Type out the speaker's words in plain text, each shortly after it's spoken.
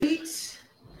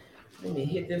Let me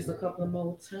hit this a couple of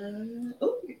more times.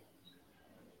 Oh,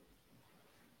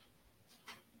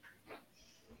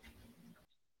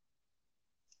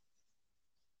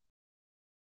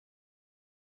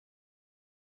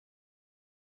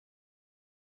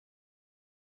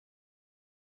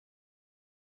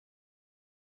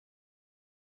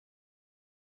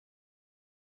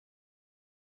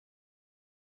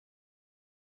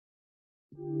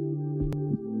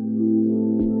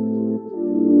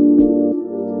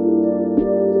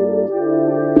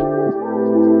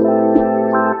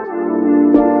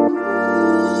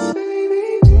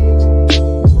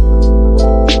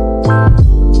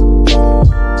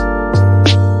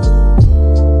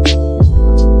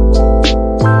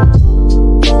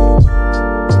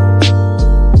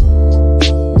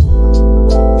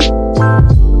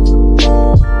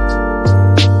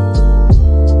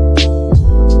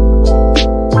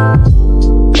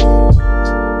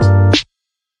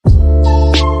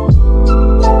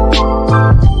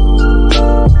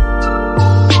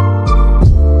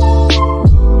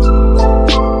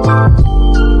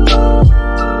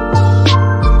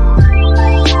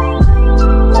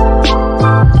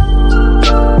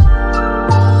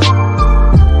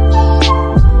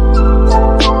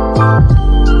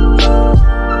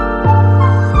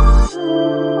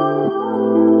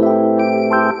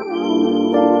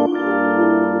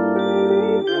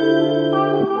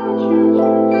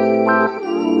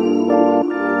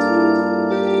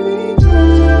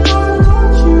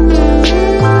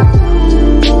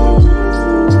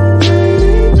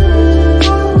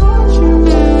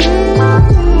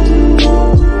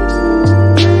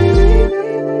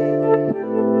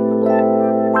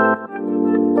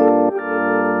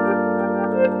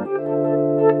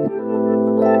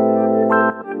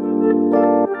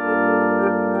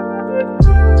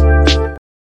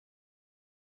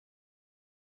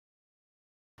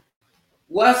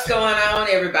 what's going on,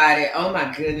 everybody? Oh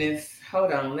my goodness.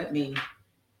 Hold on.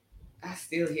 I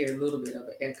still hear a little bit of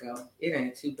an echo. It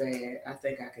ain't too bad. I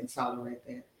think I can tolerate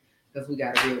that because we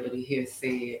got to be able to hear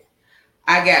said.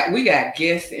 We got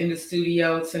guests in the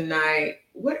studio tonight.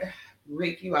 What,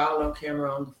 Rick? You all on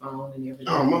camera on the phone and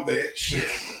everything. Oh, my bad. Shit.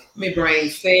 Me bring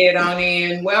Said on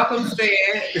in. Welcome,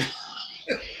 Said.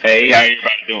 Hey, how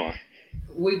everybody doing?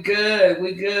 We good.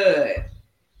 We good.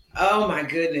 Oh my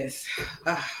goodness.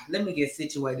 Let me get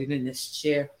situated in this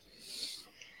chair.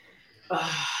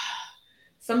 Uh,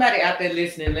 Somebody out there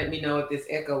listening, let me know if this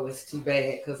echo is too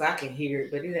bad because I can hear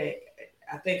it, but it ain't.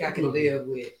 I think I can live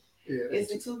with. Yeah.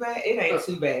 Is it too bad? It ain't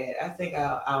too bad. I think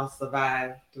I'll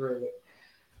survive through it.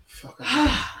 Fuck.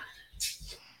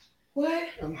 What?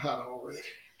 I'm hot already.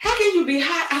 How can you be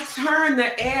hot? I turned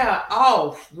the air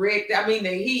off, Rick. I mean the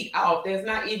heat off. There's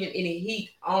not even any heat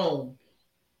on.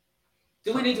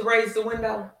 Do we need to raise the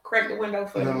window? Crack the window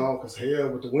for you? No, because hell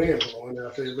with the wind blowing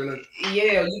out there.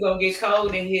 Yeah, you gonna get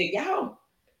cold in here. Y'all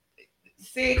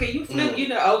said, can you flip? You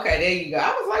know, okay, there you go. I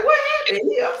was like, what happened?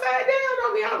 He upside down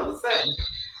on me all of a sudden.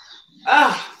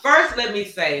 First, let me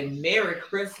say Merry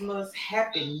Christmas,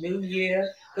 Happy New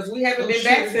Year, because we haven't been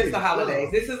back since the holidays.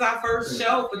 This is our first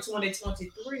show for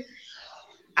 2023.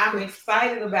 I'm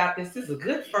excited about this. This is a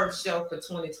good first show for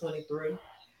 2023.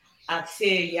 I tell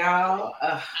y'all,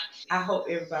 I hope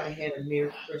everybody had a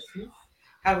Merry Christmas.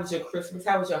 How was your Christmas?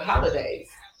 How was your holidays?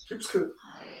 It was cool.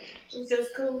 It was just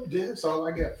cool. Yeah, that's all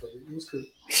I got for you. It was cool.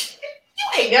 You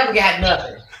ain't never got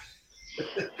nothing.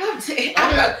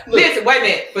 Listen, wait a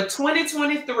minute. For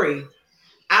 2023,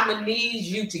 I'm going to need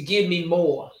you to give me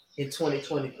more in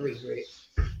 2023, Rick.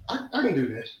 I can do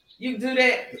that. You can do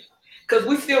that? Because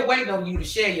we're still waiting on you to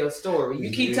share your story.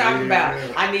 You keep talking about,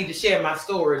 I need to share my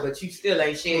story, but you still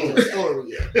ain't shared your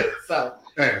story yet. So,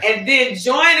 and then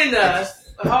joining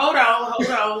us, hold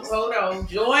on.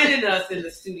 Joining us in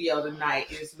the studio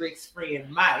tonight is Rick's friend,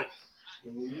 Mike.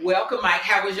 Welcome, Mike.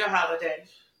 How was your holiday?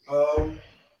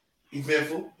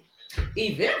 Eventful. I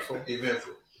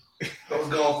was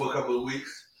gone for a couple of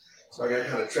weeks, so I got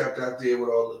kind of trapped out there with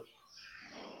all the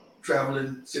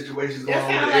traveling situations going on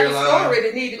with the airline.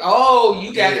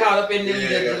 You got caught up in the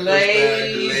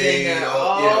delays and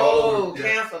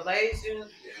cancellations. Yes.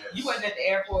 You wasn't at the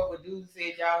airport when dude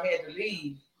said y'all had to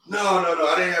leave. No. I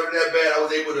didn't have it that bad.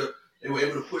 They were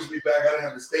able to push me back. I didn't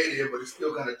have to stay there, but it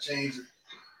still kind of changed a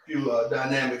few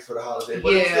dynamics for the holiday.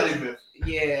 But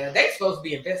they supposed to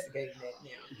be investigating that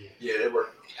now. Yeah, they were.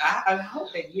 I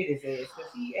hope they get his ass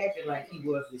because he acted like he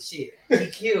was the shit.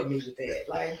 He killed me with that.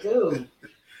 Like, dude.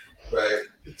 Right.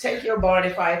 Take your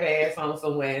Barney Fife ass on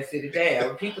somewhere and sit it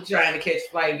down. People trying to catch a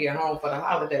flight and get home for the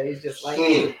holidays just like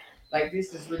you. Like,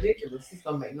 this is ridiculous. This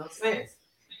don't make no sense.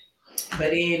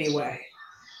 But anyway,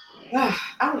 I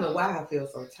don't know why I feel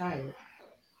so tired.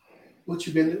 What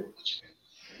you been doing?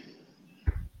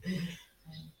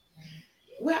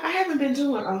 Well, I haven't been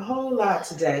doing a whole lot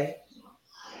today.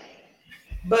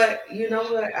 But you know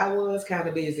what? I was kind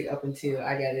of busy up until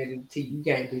I got into you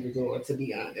came through the door, to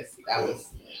be honest. I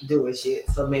was doing shit.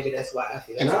 So maybe that's why I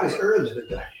feel And I was early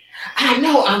today. I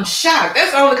know, I'm shocked.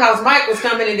 That's only because Mike was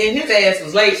coming and then his ass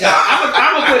was late. So I'm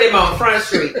going to put him on Front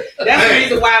Street. That's the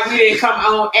reason why we didn't come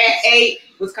on at 8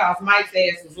 was because Mike's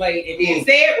ass was late. And then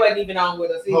Sid wasn't even on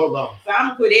with us either. Hold on. So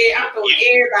I'm throwing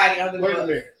everybody under the bus. Wait a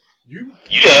minute. You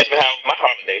asked me how was my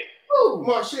holiday. Ooh.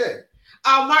 Marche.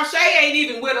 Marche ain't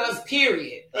even with us,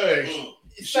 period. Hey.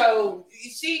 So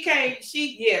she come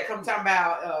talking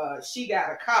about she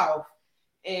got a cough.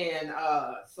 And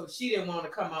so she didn't want to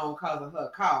come on because of her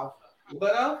cough.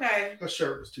 But okay. Her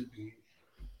shirt was too big.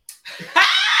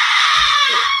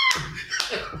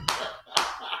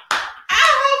 I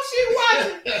hope she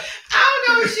wasn't. I don't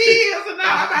know if she is or not.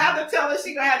 I'm going to have to tell her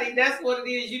she going to have to. That's what it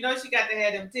is. You know she got to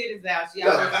have them titties out. She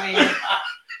always saying.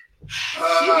 She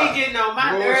be getting on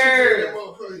my nerves.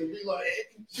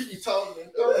 She be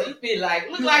talking. She be like,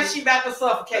 look like she about to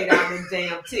suffocate on them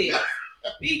damn titties.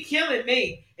 Be killing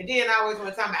me. And then I always want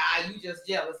to talk about, you just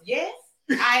jealous. Yes,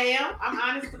 I am. I'm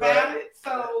honest about it.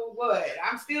 So what?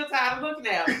 I'm still tired of looking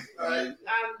at them. I'm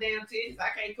damn titties. I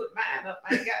can't put mine up.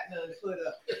 I ain't got nothing to put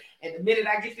up. And the minute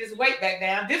I get this weight back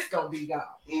down, this gonna be gone.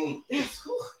 Hey,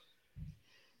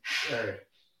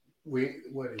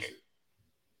 what is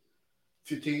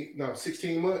it?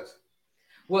 16 months?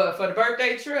 What, for the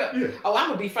birthday trip? Yeah. Oh, I'm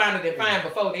gonna be finer than fine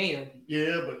before then.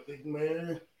 Yeah, but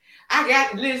man. I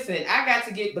got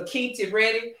to get Bikini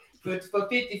ready for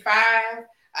 55.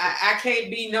 I can't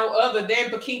be no other than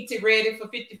Bikini ready for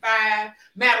 55.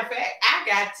 Matter of fact, I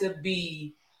got to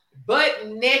be butt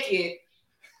naked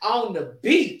on the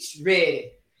beach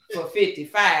ready for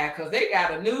 55 because they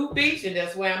got a new beach and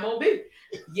that's where I'm gonna be.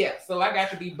 Yeah, so I got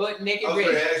to be butt naked ready. I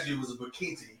was gonna ask you, was a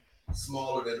bikini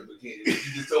smaller than a bikini?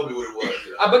 You just told me what it was.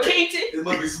 A bikini? It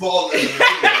must be smaller than a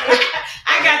bikini.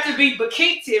 I got to be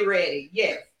bikini ready.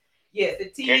 Yes. Yes. The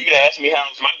TV. Can you ask me how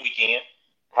was my weekend?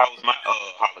 How was my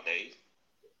holidays?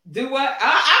 Do what?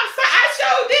 I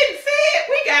sure didn't say it.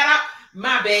 We got out.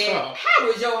 My bad. How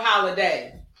was your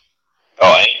holiday? Oh,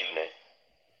 I ain't doing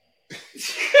that.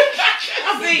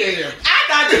 See, I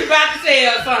thought you were about to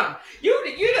tell something. You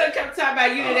done come talking about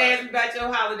you didn't ask me about your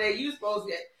holiday. You supposed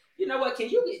to get. You know what? Can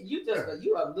you get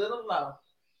you a little low?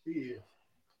 Yeah.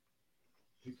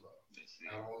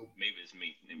 Maybe it's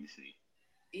me. Let me see.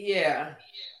 Yeah.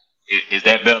 Is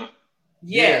that better?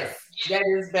 Yes, that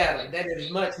is better. That is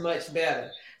much, much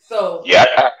better. So yeah,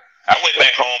 I went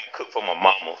back home and cooked for my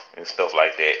mama and stuff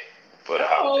like that for the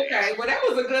holidays. Okay. Well, that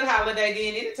was a good holiday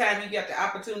then. Anytime you got the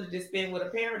opportunity to spend with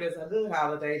a parent is a good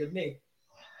holiday to me.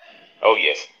 Oh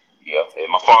yes. Yeah. And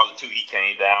my father too, he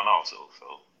came down also,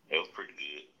 so it was pretty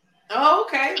good. Oh,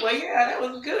 okay. Well, yeah, that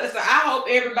was good. So I hope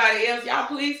everybody else, y'all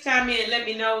please chime in and let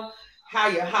me know how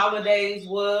your holidays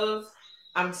was.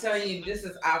 I'm telling you, this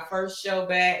is our first show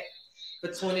back for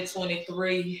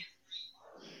 2023.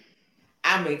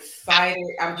 I'm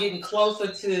excited. I'm getting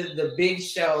closer to the big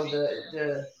show,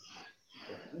 the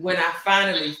when I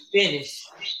finally finish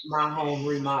my home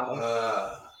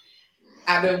remodel.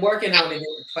 I've been working on it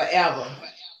forever.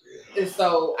 And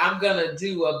so I'm gonna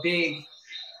do a big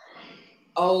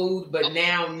old but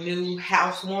now new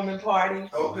housewarming party.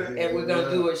 Okay. And we're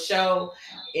gonna do a show.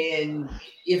 And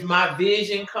if my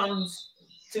vision comes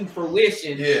to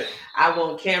fruition, I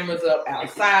want cameras up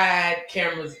outside,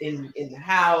 cameras in the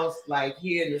house, like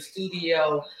here in the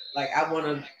studio. Like I want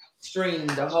to stream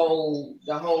the whole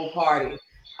party.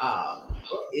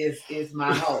 Is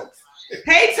my hopes.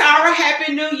 Hey Tara,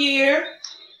 Happy New Year!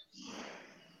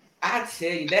 I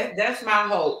tell you that's my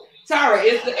hope. Tara,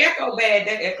 is the echo bad?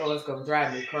 That echo is gonna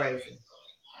drive me crazy.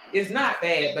 It's not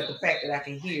bad, but the fact that I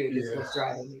can hear it is what's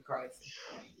driving me crazy.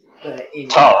 But anyway.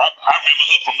 Tara, I remember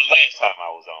her from the last time I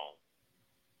was on.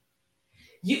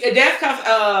 That's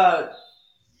because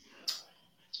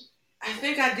I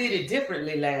think I did it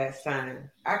differently last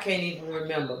time. I can't even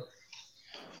remember.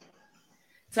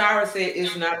 Tara said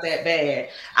it's not that bad.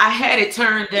 I had it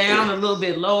turned down a little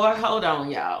bit lower. Hold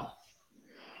on, y'all.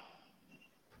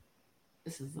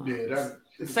 This is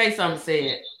say something.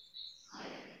 Said.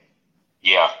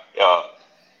 Yeah.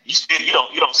 You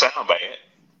don't sound bad.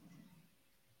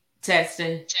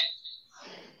 Testing.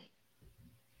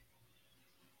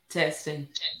 Say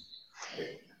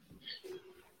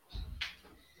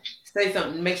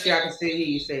something. Make sure I can still hear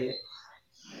you say it.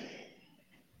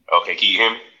 Okay, can you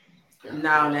hear me?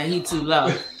 No, he too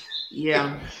low.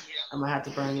 Yeah, I'm gonna have to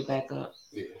bring it back up.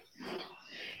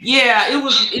 Yeah,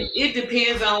 it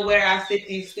depends on where I sit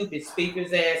these stupid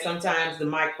speakers at. Sometimes the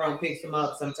microphone picks them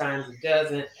up, sometimes it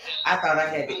doesn't. I thought I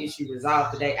had the issue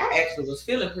resolved today. I actually was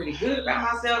feeling pretty good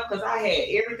about myself because I had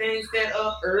everything set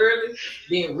up early.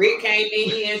 Then Rick came in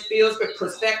here and spilled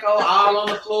Prosecco all on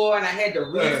the floor, and I had to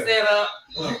reset up.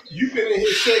 You've been in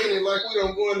here shaking it like we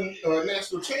don't win a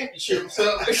national championship or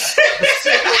something.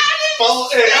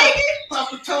 Pop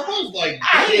the top. I was like,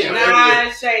 I did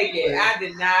not shake it. I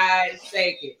did not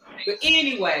shake it. But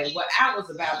anyway, what I was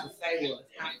about to say was,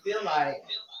 I feel like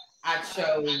I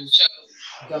chose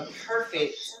the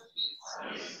perfect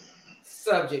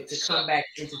subject to come back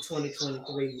into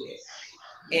 2023 with.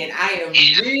 And I am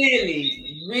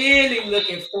really, really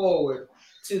looking forward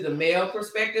to the male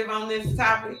perspective on this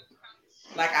topic.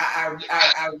 Like,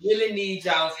 I really need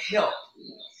y'all's help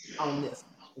on this,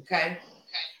 okay?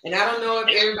 And I don't know if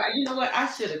everybody, you know what? I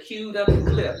should have queued up the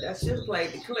clip. I should have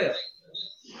played the clip.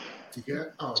 You got?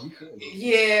 Oh, you could.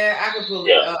 Yeah, I could pull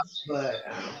it up, but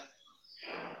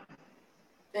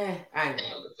I ain't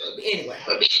gonna look it up. Anyway.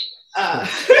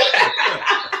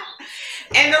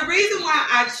 And the reason why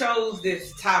I chose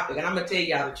this topic, and I'm gonna tell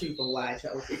y'all the truth on why I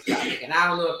chose this topic, and I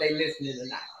don't know if they listening or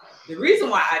not. The reason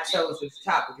why I chose this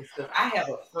topic is because I have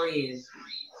a friend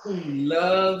who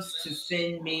loves to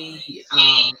send me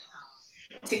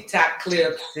TikTok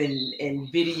clips and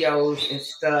videos and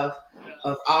stuff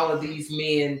of all of these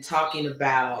men talking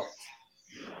about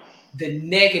the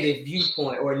negative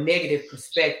viewpoint or negative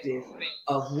perspective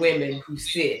of women who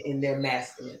sit in their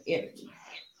masculine energy.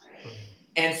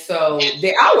 And so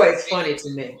they're always funny to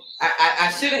me.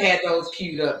 I should have had those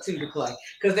queued up too to play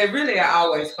because they really are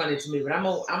always funny to me. But I'm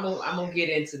gonna get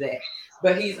into that.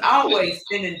 But he's always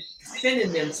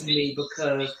sending them to me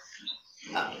because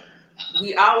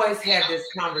we always have this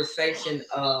conversation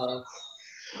of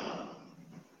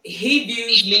he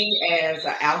views me as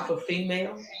an alpha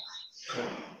female,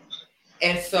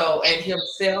 and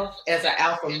himself as an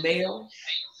alpha male.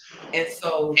 And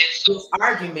so his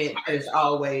argument is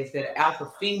always that an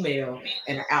alpha female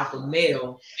and an alpha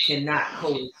male cannot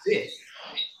coexist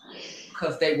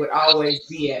because they would always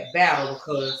be at battle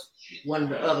because one or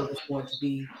the other was going to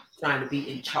be trying to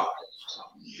be in charge.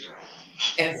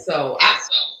 And so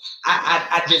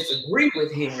I disagree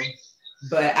with him,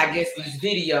 but I guess these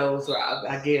videos are,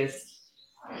 I guess,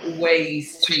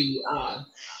 ways to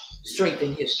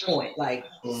strengthen his point. Like,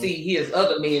 see, here's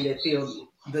other men that feel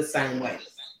the same way.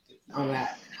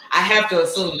 I have to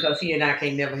assume because he and I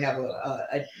can never have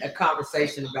a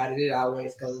conversation about it. It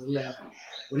always goes left.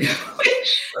 Whenever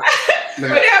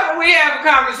we have a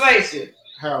conversation.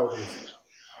 How old is it?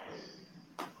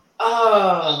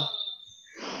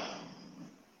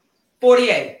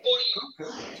 48.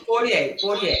 48.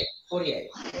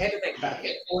 I had to think about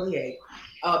that. 48.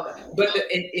 But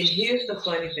here's the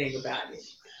funny thing about it.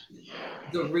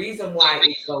 The reason why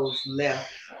it goes left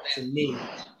to me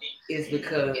is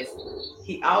because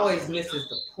he always misses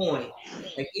the point.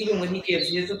 Like, even when he gives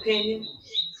his opinion,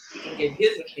 he can give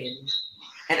his opinion.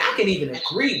 And I can even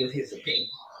agree with his opinion.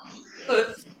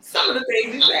 Because some of the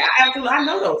things he said, I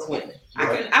know those women.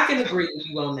 Right. I can agree with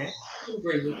you on that. I can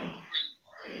agree with you.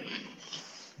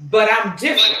 But I'm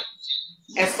different.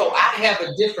 And so I have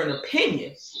a different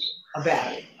opinion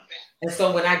about it. And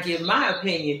so when I give my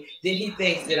opinion, then he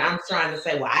thinks that I'm trying to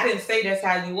say, well, I didn't say that's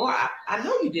how you are. I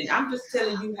know you didn't. I'm just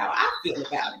telling you how I feel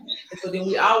about it. And so then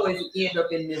we always end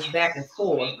up in this back and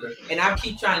forth. And I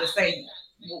keep trying to say,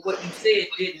 well, what you said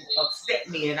didn't upset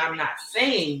me. And I'm not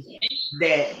saying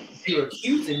that you're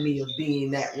accusing me of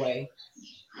being that way.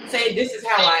 I'm saying this is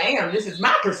how I am. This is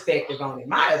my perspective on it,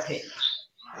 my opinion.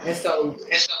 And so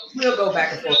we'll go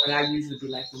back and forth, and I usually be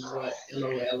like, you know what,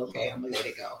 LOL, okay, I'm gonna let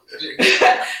it go.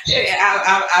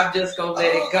 I'm just gonna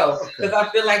let it go because I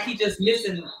feel like he's just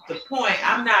missing the point.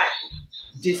 I'm not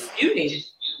disputing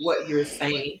what you're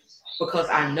saying because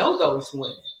I know those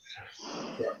women.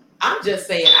 I'm just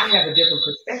saying I have a different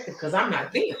perspective because I'm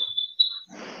not them.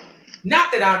 Not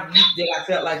that I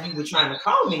felt like you were trying to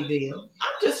call me them.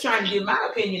 I'm just trying to give my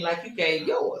opinion like you gave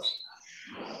yours.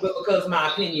 But because my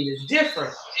opinion is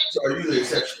different. So are you the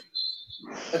exception?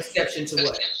 Exception to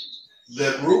what?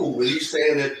 That rule. He's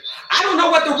saying that. I don't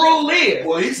know what the rule is.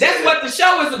 Well, that's what the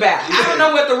show is about. I don't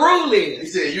know what the rule is. He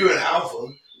said you're an alpha,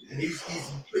 and he's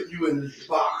put you in the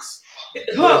box. With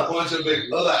a bunch of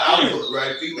other alphas,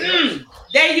 right? Females.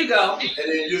 There you go. And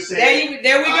then you're saying,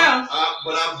 there we go.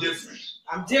 But I'm different.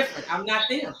 I'm different. I'm not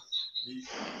them.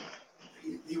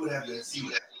 You would have to see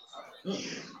that.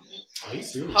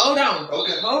 Hold on.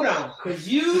 Okay. Hold on. Because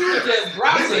you just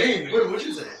brought me. What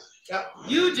you saying?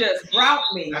 You just brought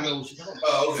me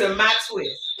to my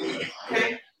twist.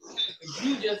 Okay?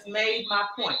 you just made my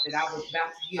point that I was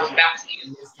about to give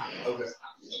you this time. Okay.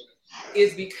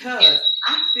 Is because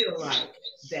I feel like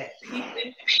that people,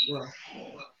 well,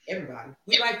 everybody,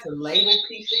 we like to label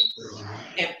people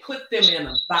and put them in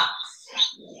a box.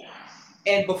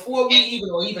 And before we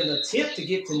even attempt to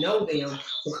get to know them,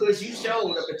 because you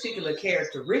showed a particular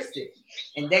characteristic,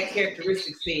 and that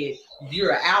characteristic said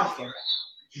you're an alpha,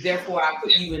 therefore I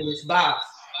put you in this box.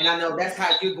 And I know that's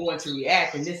how you're going to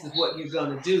react, and this is what you're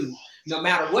going to do. No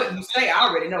matter what you say, I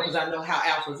already know because I know how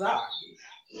alphas are.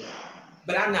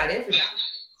 But I'm not everybody.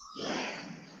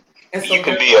 And so you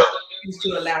can be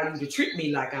to allow you to treat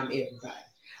me like I'm everybody.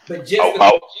 But just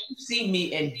because you see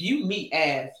me and view me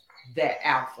as that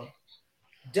alpha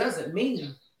doesn't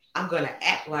mean I'm going to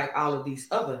act like all of these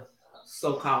other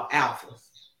so-called alphas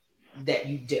that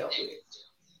you dealt with.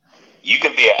 You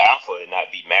can be an alpha and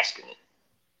not be masculine.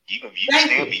 You can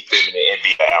still be feminine and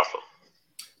be an alpha.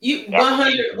 You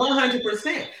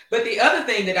 100%. But the other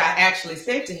thing that I actually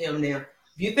said to him now,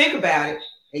 if you think about it,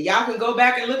 and y'all can go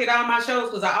back and look at all my shows,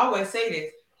 because I always say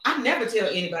this, I never tell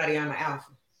anybody I'm an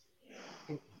alpha.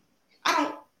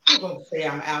 I'm going to say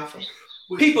I'm an alpha.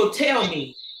 People tell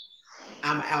me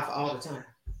I'm an alpha all the time.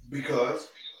 Because?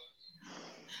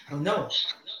 I don't know.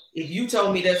 If you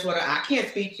told me that's what I can't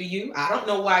speak for you. I don't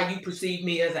know why you perceive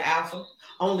me as an alpha.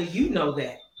 Only you know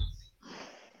that.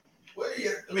 Well,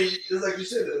 yeah, I mean, just like you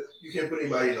said, you can't put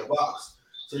anybody in a box.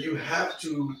 So he would have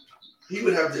to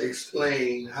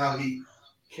explain how he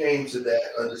came to that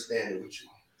understanding with you.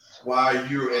 Why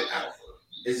you're an alpha.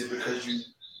 Is it because you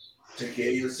take care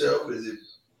of yourself?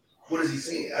 What is he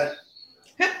saying?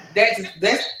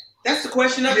 That's the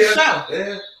question of the show.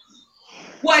 Yeah.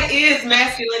 What is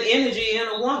masculine energy in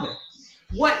a woman?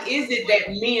 What is it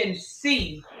that men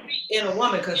see in a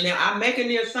woman? Because now I'm making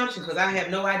the assumption, because I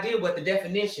have no idea what the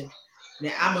definition.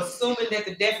 Now I'm assuming that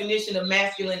the definition of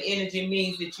masculine energy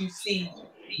means that you see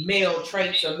male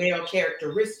traits or male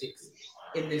characteristics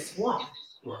in this woman.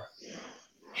 Right.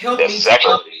 Help me to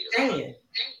understand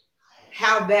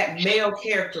how that male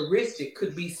characteristic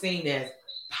could be seen as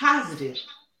positive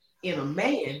in a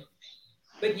man,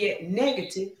 but yet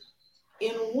negative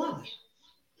in a woman.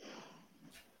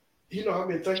 You know, I've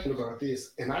been thinking about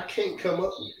this, and I can't come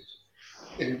up with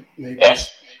it. And maybe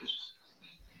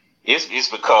it's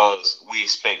because we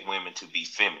expect women to be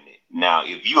feminine. Now,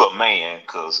 if you're a man,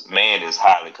 because man is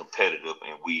highly competitive,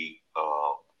 and we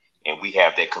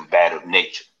have that combative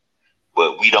nature,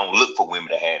 but we don't look for women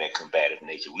to have that combative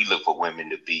nature. We look for women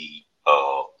to be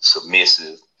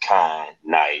submissive, kind,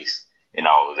 nice, and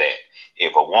all of that.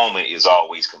 If a woman is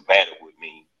always combative with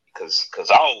me,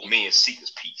 because all men seek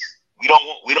is peace. We don't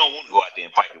want to go out there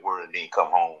and fight the world and then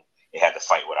come home and have to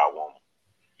fight with our woman.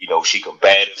 You know, she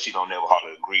combative. She don't never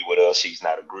hardly agree with us. She's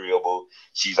not agreeable.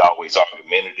 She's always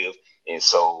argumentative, and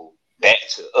so that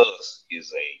to us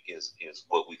is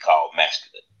what we call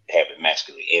masculine. Having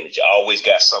masculine energy. I always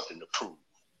got something to prove.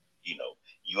 You know,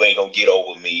 you ain't gonna get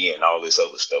over me and all this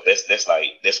other stuff.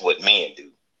 That's what men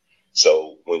do.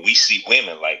 So when we see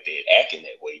women like that acting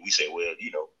that way, we say, well, you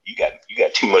know, you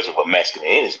got too much of a masculine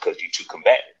energy because you're too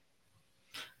combative.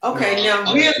 Okay, now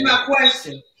here's my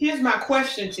question. Here's my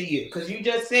question to you, because you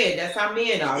just said that's how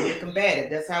men are. We're combative.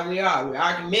 That's how we are. We're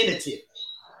argumentative.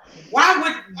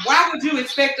 Why would you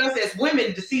expect us as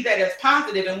women to see that as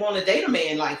positive and want to date a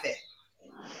man like that?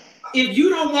 If you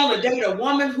don't want to date a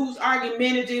woman who's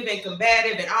argumentative and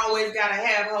combative and always got to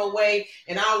have her way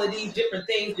and all of these different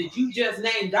things that you just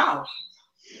named off,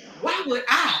 why would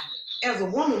I, as a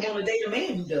woman, want to date a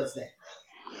man who does that?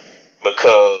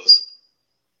 Because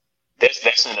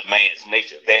that's in a man's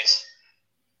nature. That's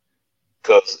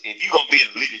because if you're going to be in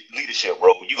a leadership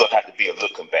role, you're going to have to be a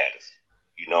little combative.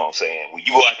 You know what I'm saying? When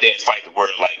you go out there and fight the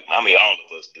world, like, I mean, all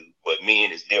of us do, but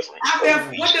men is different. Out there,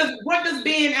 what does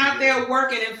being out there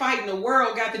working and fighting the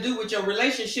world got to do with your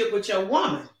relationship with your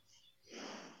woman?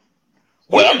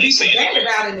 Well, I'm just saying that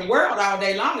about in the world all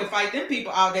day long and fight them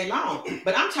people all day long.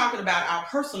 But I'm talking about our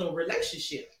personal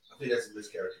relationship. I think that's a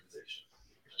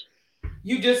mischaracterization.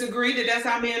 You disagree that that's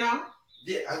how men are?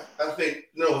 Yeah, I think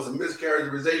no, it's a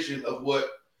mischaracterization of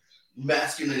what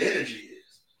masculine energy is.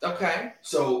 Okay.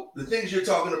 So the things you're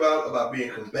talking about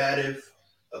being combative,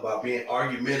 about being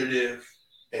argumentative,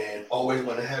 and always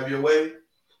want to have your way,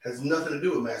 has nothing to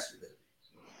do with masculinity.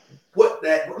 Let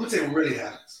me tell you what really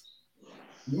happens.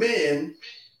 Men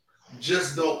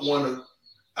just don't want to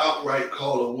outright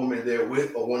call a woman they're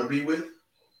with or want to be with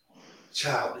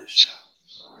childish.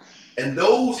 And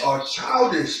those are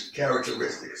childish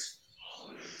characteristics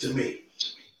to me.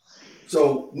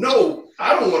 So, no,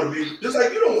 I don't want to be, just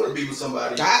like you don't want to be with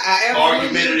somebody I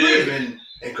argumentative and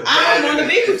combative I don't want to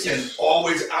be with you. And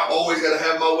I always got to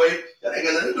have my way. That ain't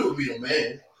got nothing to do with being a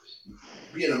man.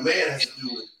 Being a man has to do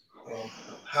with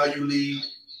how you lead,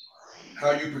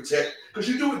 how you protect, because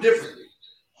you do it differently.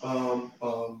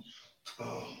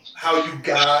 How you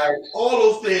guide, all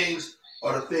those things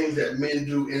are the things that men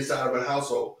do inside of a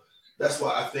household. That's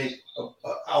why I think an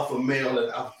alpha male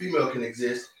and alpha female can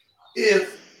exist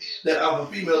if that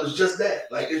alpha female is just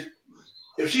that. Like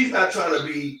if she's not trying to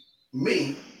be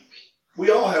me,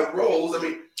 we all have roles. I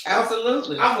mean,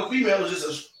 absolutely. Alpha female is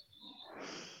just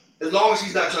as long as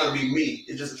she's not trying to be me,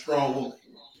 it's just a strong woman.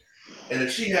 And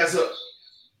if she has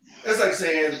that's like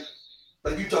saying,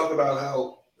 like you talk about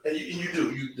how, and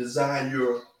you design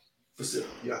your facility,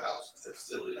 your house,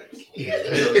 facility, like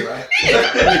building, right?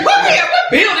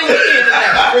 What building we in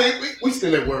today? We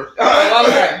still at work. Oh,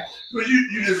 okay. But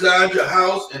you designed your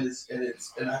house, and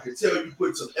I can tell you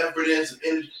put some effort in, some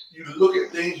energy. You look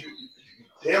at things, you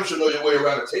damn sure know your way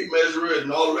around a tape measure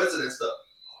and all the rest of that stuff.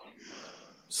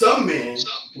 Some men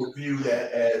would view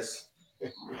that as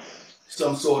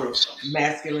some sort of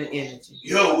masculine energy.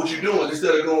 Yo, what you doing?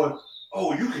 Instead of going,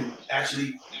 oh, we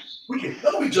can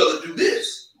help each other do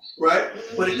this, right?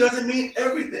 But it doesn't mean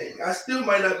everything. I still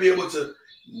might not be able to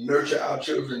nurture our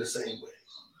children the same way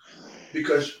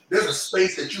because there's a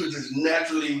space that you are just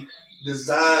naturally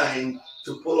designed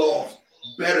to pull off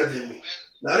better than me.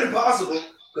 Not impossible,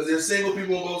 because there's single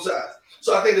people on both sides.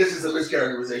 So I think this is a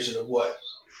mischaracterization of what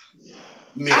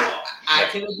men are. I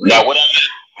can agree. Now what I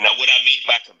mean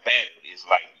by combative is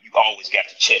like you always got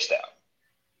your chest out.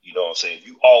 You know what I'm saying?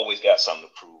 You always got something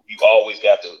to prove. You always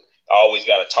got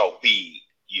to talk big,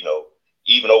 you know.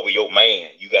 Even over your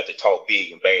man, you got to talk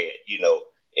big and bad, you know.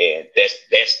 And that's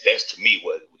to me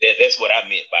that's what I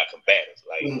meant by combative.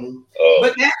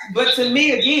 Like, but to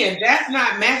me again, that's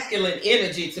not masculine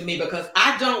energy to me because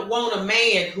I don't want a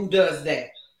man who does that.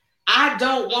 I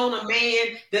don't want a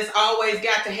man that's always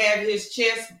got to have his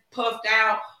chest puffed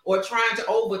out or trying to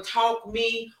overtalk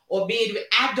me or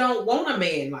I don't want a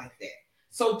man like that.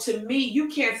 So to me, you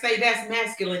can't say that's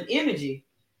masculine energy.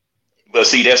 But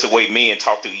see, that's the way men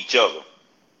talk to each other.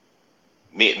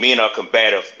 Men are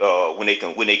combative when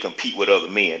they compete with other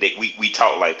men. We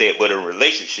talk like that, but in a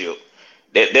relationship,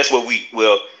 that's what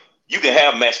you can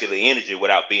have masculine energy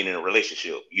without being in a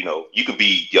relationship. You know,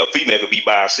 your female could be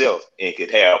by herself and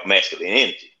could have masculine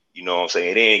energy. You know what I'm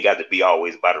saying? It ain't got to be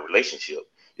always about a relationship.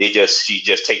 She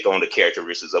just take on the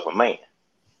characteristics of a man.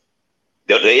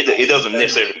 It doesn't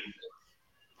necessarily.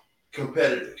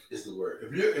 Competitive is the word.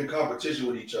 If you're in competition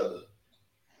with each other,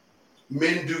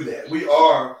 men do that. We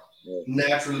are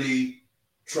naturally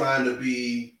trying to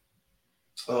be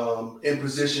in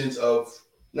positions of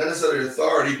not necessarily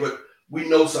authority, but we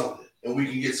know something and we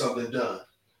can get something done.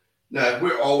 Now, if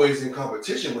we're always in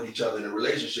competition with each other in a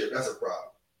relationship, that's a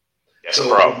problem. That's a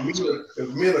problem. If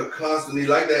men are constantly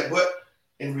like that, but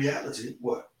in reality,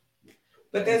 what?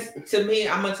 But that's, to me,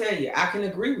 I'm going to tell you, I can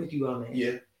agree with you on that.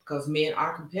 Yeah. Because men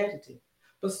are competitive,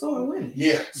 but so are women.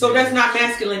 Yeah. So that's not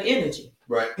masculine energy.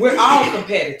 Right. We're all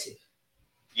competitive.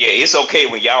 Yeah, it's okay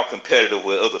when y'all competitive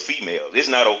with other females. It's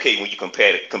not okay when you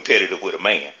competitive with a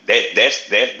man.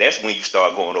 That's when you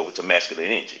start going over to masculine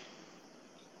energy.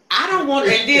 I don't want,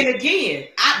 and then again,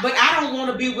 I don't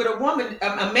want to be with a woman,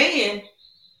 a man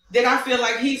that I feel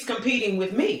like he's competing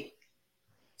with me.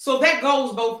 So that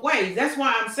goes both ways. That's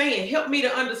why I'm saying, help me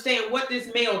to understand what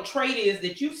this male trait is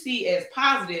that you see as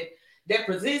positive that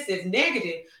presents as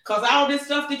negative. Because all this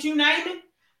stuff that you naming,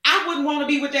 I wouldn't want to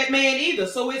be with that man either.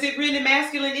 So is it really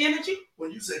masculine energy? When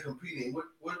you say competing,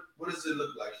 what does it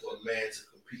look like for a man to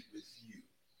compete with you?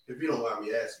 If you don't mind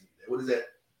me asking you that,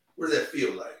 what does that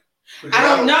feel like? Because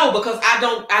I don't know because I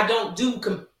don't do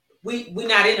we're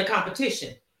not in a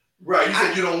competition. Right. You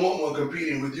said you don't want one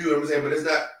competing with you, you know what I'm saying, but it's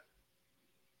not.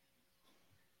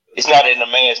 It's not in a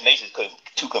man's nature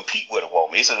to compete with a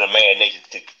woman. It's in a man's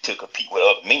nature to compete with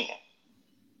other men.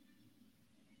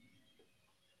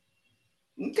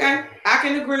 Okay, I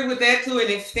can agree with that to an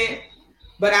extent,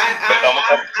 but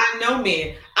I know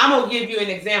men. I'm gonna give you an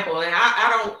example, and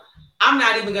I'm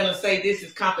not even gonna say this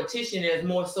is competition as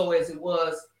more so as it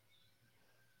was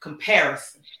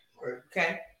comparison.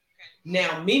 Okay,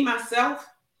 now me myself,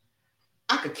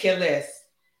 I could care less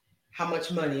how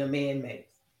much money a man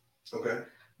makes. Okay.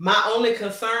 My only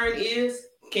concern is,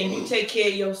 can you take care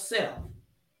of yourself?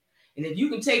 And if you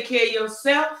can take care of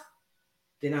yourself,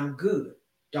 then I'm good.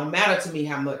 Don't matter to me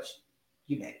how much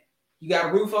you make. You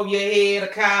got a roof over your head, a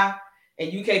car,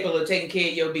 and you capable of taking care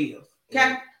of your bills.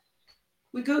 Okay?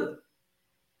 We good.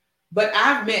 But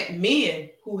I've met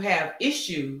men who have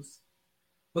issues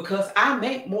because I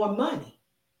make more money.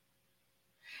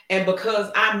 And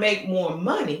because I make more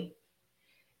money,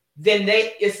 then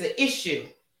it's an issue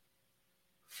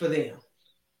for them.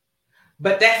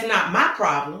 But that's not my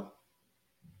problem.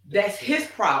 That's his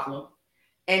problem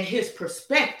and his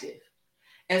perspective.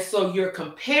 And so you're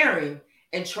comparing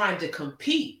and trying to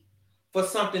compete for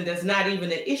something that's not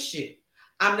even an issue.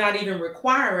 I'm not even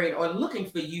requiring or looking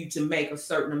for you to make a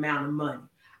certain amount of money.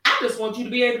 I just want you to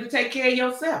be able to take care of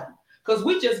yourself because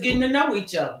we're just getting to know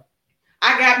each other.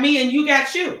 I got me and you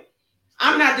got you.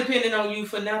 I'm not depending on you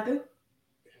for nothing.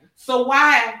 So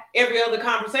why every other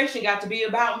conversation got to be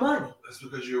about money? That's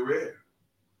because you're rare.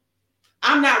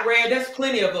 I'm not rare. There's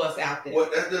plenty of us out there. Well,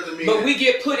 that doesn't mean. But we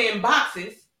get put in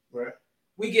boxes. Right.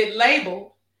 We get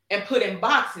labeled and put in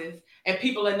boxes, and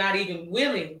people are not even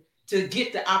willing to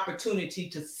get the opportunity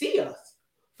to see us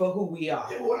for who we are.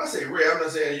 Yeah, well, when I say rare, I'm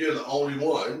not saying you're the only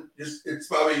one. It's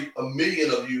probably a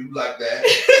million of you like that,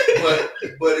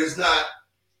 but it's not,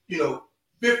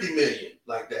 50 million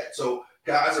like that. So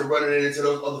guys are running into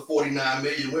those other 49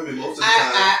 million women most of the time.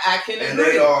 I can and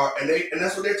agree. And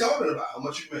that's what they're talking about. How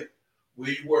much you make, where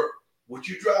you work, what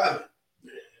you driving,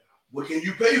 what can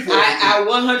you pay for? I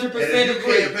 100%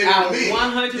 agree. I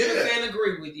 100% Yeah.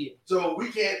 agree with you. So we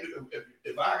can't.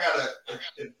 If I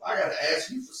gotta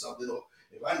ask you for something, or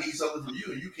if I need something from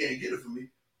you and you can't get it from me,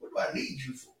 what do I need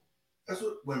you for? That's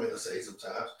what women will say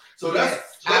sometimes. So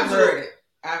I've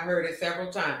heard it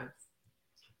several times.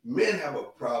 Men have a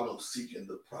problem seeking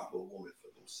the proper woman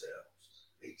for themselves.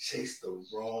 They chase the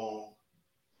wrong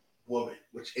woman,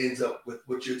 which ends up with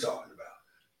what you're talking about.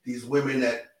 These women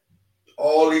that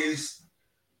all these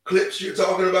clips you're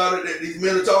talking about, that these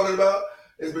men are talking about,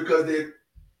 is because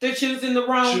they're choosing the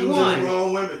wrong one. The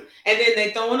wrong women. And then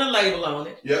they throwing a label on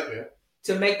it. Yep.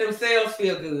 To make themselves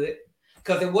feel good.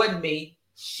 Because it wasn't me.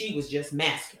 She was just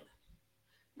masculine.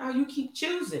 No, you keep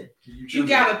choosing. You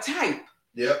got a type.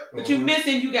 Yep. But you're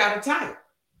missing, you got a type.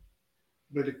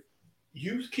 But if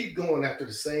you keep going after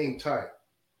the same type,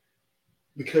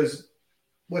 because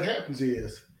what happens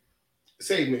is,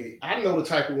 say me, I know the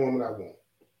type of woman I want.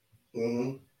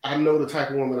 Mm-hmm. I know the type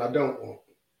of woman I don't want.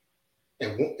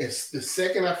 And it's the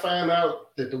second I find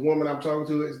out that the woman I'm talking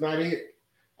to is not it,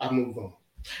 I move on.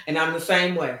 And I'm the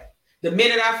same way. The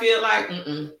minute I feel like,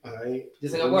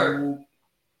 this ain't gonna work.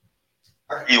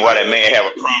 Why that man have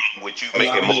a problem with you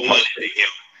making more money than him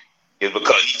is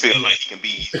because he feels like he can be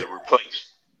easily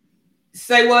replaced.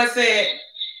 Say what said.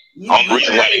 Only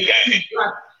reason that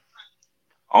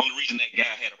guy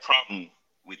had a problem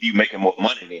with you making more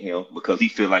money than him because he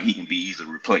feel like he can be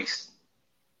easily replaced.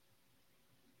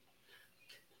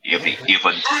 But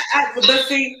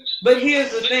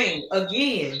here's the thing.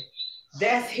 Again,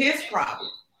 that's his problem.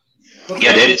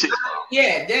 Yeah, that is it.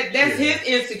 Yeah, that's his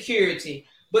insecurity.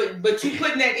 But you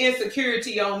putting that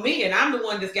insecurity on me, and I'm the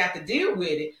one that's got to deal with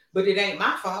it. But it ain't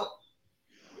my fault.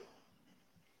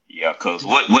 Yeah, because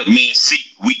what men see,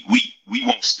 we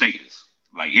want status.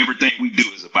 Like everything we do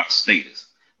is about status.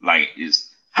 Like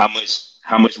is how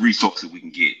much resources we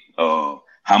can get, how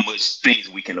much things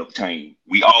we can obtain.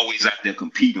 We always out there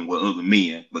competing with other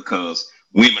men because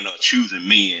women are choosing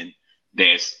men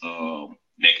that's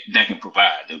that can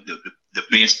provide the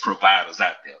best providers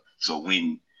out there. So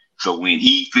when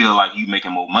he feel like you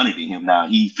making more money than him, now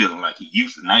he feeling like he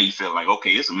used to. Now he feel like,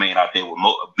 okay, it's a man out there with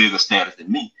a bigger status than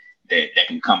me that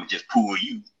can come and just pull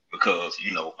you because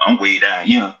I'm way down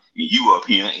here and you up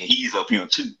here and he's up here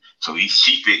too. So he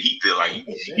feel like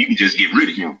you can just get rid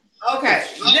of him. Okay,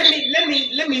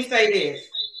 let me say this.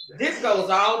 This goes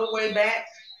all the way back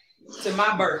to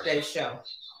my birthday show,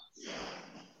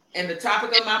 and the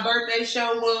topic of my birthday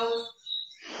show was,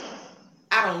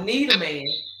 I don't need a man,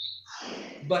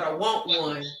 but I want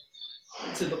one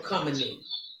to become a need.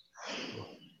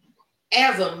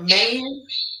 As a man,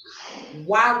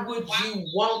 why would you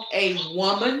want a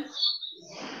woman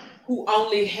who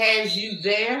only has you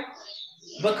there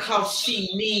because she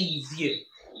needs you?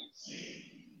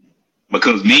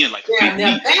 Because men like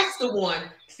now that's the one.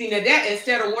 See, now that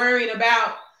instead of worrying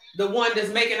about the one that's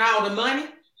making all the money,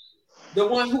 the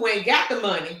one who ain't got the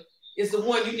money is the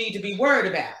one you need to be worried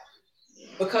about.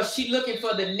 Because she looking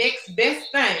for the next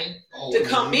best thing to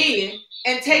come in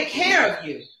and take care of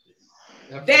you.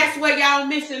 That's where y'all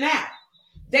missing out.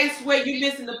 That's where you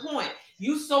missing the point.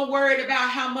 You so worried about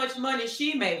how much money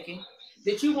she making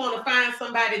that you want to find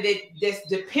somebody that's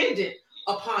dependent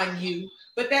upon you.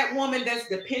 But that woman that's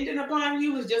dependent upon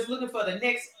you is just looking for the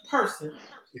next person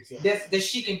that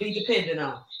she can be dependent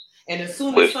on. And as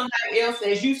soon as somebody else,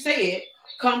 as you said,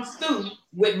 comes through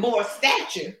with more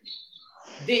stature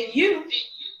than you,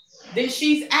 then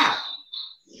she's out.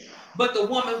 But the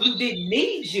woman who didn't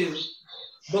need you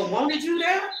but wanted you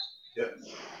there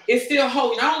is still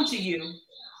holding on to you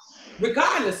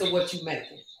regardless of what you're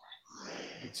making.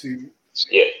 See,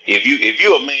 Yeah, if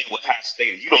you're a man with high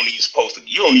status, you don't even supposed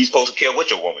to care what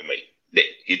your woman makes.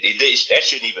 That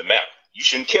shouldn't even matter. You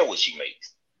shouldn't care what she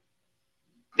makes.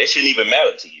 That shouldn't even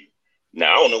matter to you.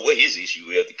 Now I don't know what his issue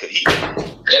is because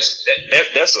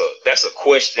that's a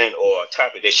question or a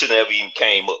topic that shouldn't have even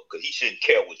came up because he shouldn't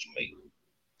care what you make.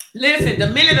 Listen, the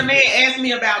minute a man asks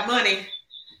me about money,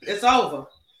 it's over.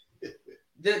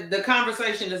 The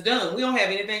conversation is done. We don't have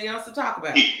anything else to talk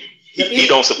about. He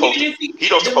don't supposed to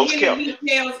care.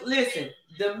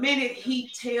 The minute he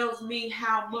tells me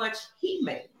how much he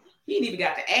makes, he ain't even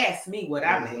got to ask me what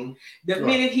I make. The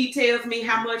minute he tells me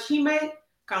how much he make,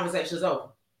 conversation's over.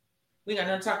 We got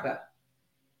nothing to talk about.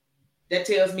 That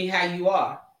tells me how you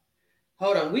are.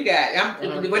 Hold on, when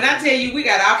I tell you we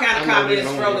got all kind of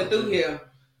comments scrolling through here.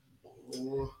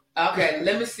 Okay,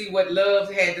 let me see what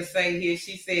Love had to say here.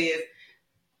 She says,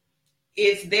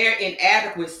 it's their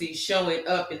inadequacy showing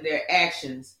up in their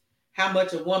actions. How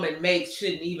much a woman makes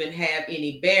shouldn't even have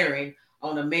any bearing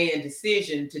on a man's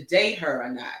decision to date her or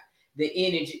not. The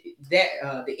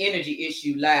energy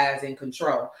issue lies in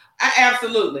control.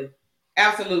 Absolutely.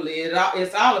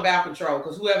 It's all about control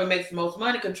because whoever makes the most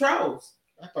money controls.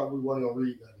 I thought we weren't gonna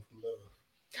read nothing from Love.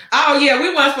 Oh yeah,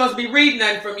 we weren't supposed to be reading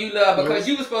nothing from you, Love, because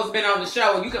you were supposed to be on the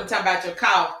show and you come talk about your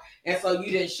cough, and so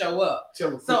you didn't show up.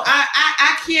 So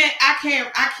I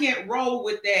can't roll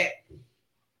with that.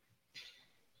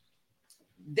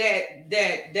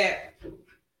 That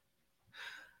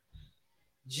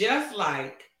just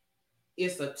like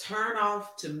it's a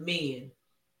turnoff to men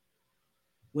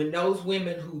when those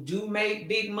women who do make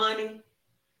big money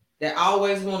that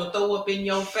always want to throw up in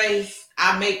your face,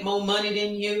 I make more money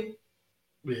than you.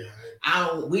 Yeah.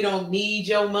 We don't need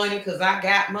your money because I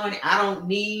got money. I don't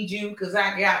need you because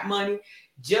I got money.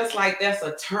 Just like that's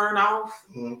a turn off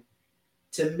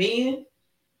to men,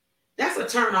 that's a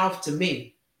turn off to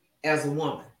me as a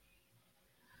woman.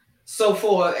 So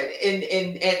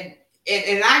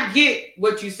and I get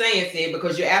what you're saying, Sid,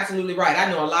 because you're absolutely right. I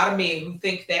know a lot of men who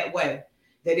think that way,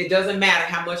 that it doesn't matter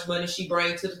how much money she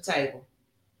brings to the table.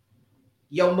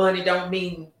 Your money don't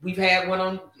mean, we've had one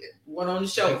on the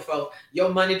show before. Your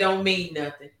money don't mean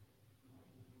nothing.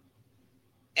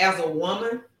 As a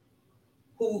woman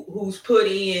who's put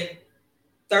in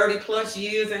 30 plus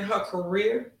years in her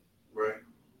career, right?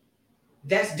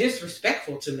 That's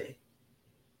disrespectful to me.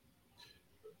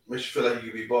 Makes you feel like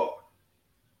you can be bought.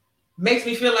 Makes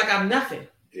me feel like I'm nothing.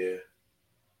 Yeah.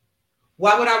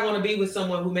 Why would I want to be with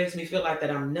someone who makes me feel like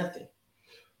that I'm nothing?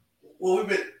 Well,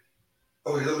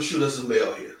 okay, let me shoot us some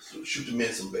bail here. So shoot the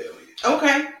men some bail here.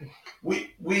 Okay.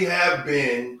 We have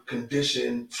been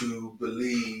conditioned to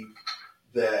believe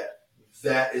that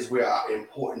is where our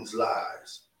importance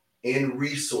lies, in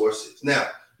resources. Now,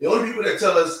 the only people that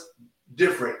tell us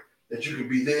different, that you can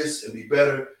be this and be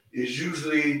better, is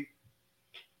usually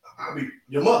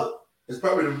your mother. It's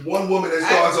probably the one woman that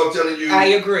starts off telling you, I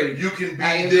agree. You can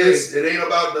be this. It ain't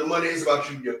about the money. It's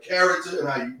about your character and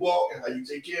how you walk and how you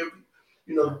take care of people.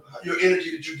 You know, your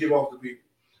energy that you give off to people.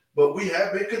 But we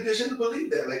have been conditioned to believe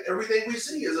that. Like everything we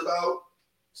see is about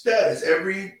status.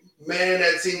 Every man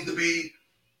that seems to be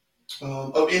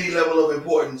of any level of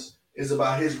importance is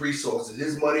about his resources,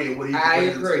 his money, and what he can I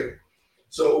agree.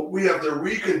 So we have to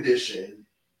recondition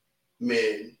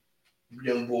men,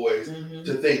 young boys,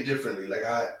 to think differently.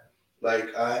 I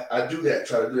do that,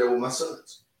 try to do that with my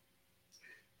sons.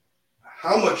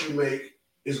 How much you make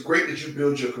is great that you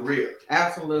build your career.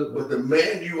 Absolutely. But the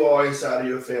man you are inside of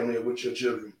your family and with your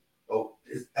children,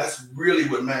 that's really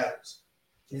what matters.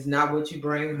 It's not what you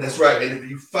bring. That's right. And if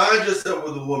you find yourself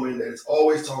with a woman that is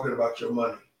always talking about your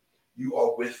money, you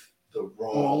are with the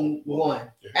wrong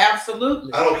one.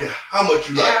 Absolutely. I don't care how much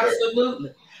you like her.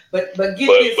 Absolutely. But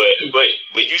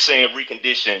you saying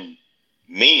recondition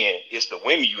men, it's the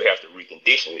women you have to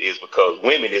recondition, is because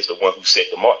women is the one who set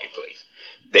the marketplace.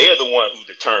 They're the one who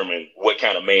determine what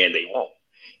kind of man they want.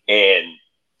 And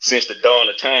since the dawn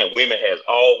of time, women has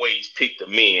always picked the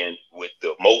men with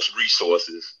the most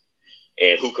resources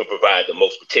and who can provide the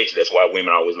most protection. That's why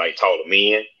women always like taller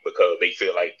men, because they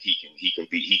feel like he can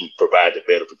provide the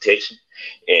better protection.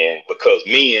 And because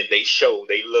men, they show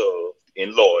they love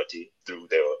and loyalty through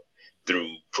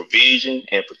provision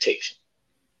and protection.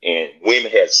 And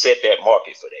women have set that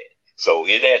market for that. So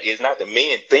it's not the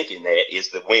men thinking that, it's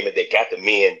the women that got the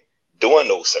men doing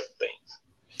those certain things.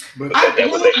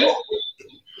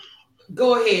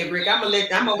 Go ahead, Rick. I'm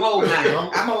gonna hold mine.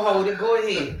 I'm gonna hold it. Go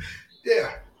ahead.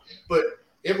 Yeah, but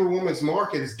every woman's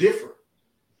market is different.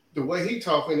 The way he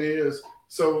talking is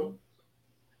so.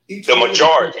 The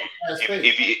majority,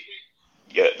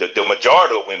 the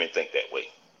majority of women think that way.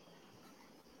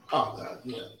 Oh God,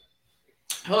 yeah.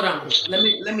 Hold on.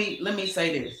 Let me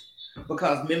say this.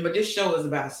 Because remember, this show is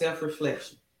about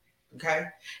self-reflection. Okay?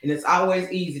 And it's always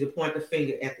easy to point the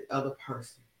finger at the other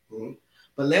person. Mm-hmm.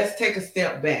 But let's take a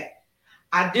step back.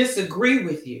 I disagree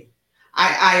with you.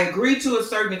 I agree to a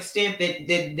certain extent that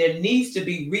there needs to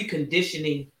be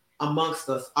reconditioning amongst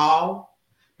us all,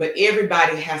 but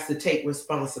everybody has to take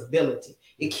responsibility.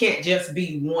 It can't just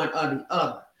be one or the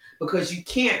other, because you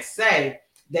can't say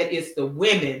that it's the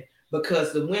women,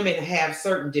 because the women have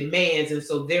certain demands, and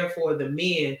so therefore the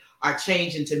men are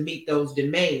changing to meet those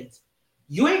demands.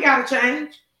 You ain't got to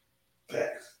change.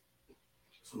 Facts.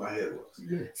 That's what my head was.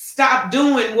 Yeah. Stop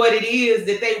doing what it is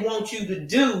that they want you to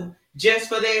do just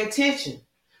for their attention,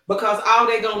 because all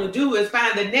they're going to do is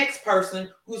find the next person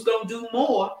who's going to do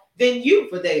more than you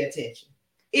for their attention.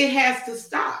 It has to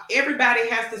stop. Everybody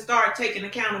has to start taking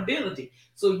accountability.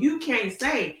 So you can't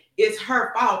say it's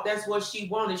her fault. That's what she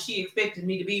wanted. She expected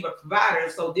me to be a provider.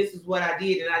 So this is what I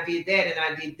did, and I did that, and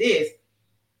I did this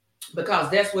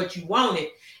because that's what you wanted.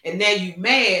 And now you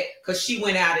mad because she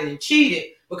went out and cheated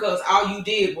because all you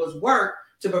did was work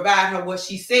to provide her what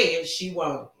she said she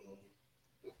wanted.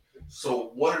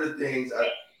 So one of the things I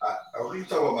keep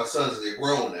talking about my sons, they're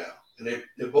grown now, and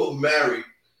they're both married,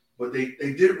 but they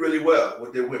did really well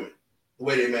with their women, the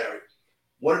way they married.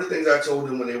 One of the things I told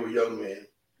them when they were young men,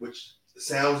 which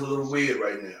sounds a little weird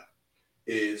right now,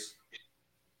 is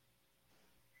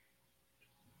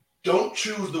don't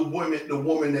choose the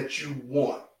woman that you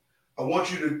want. I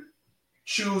want you to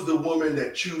choose the woman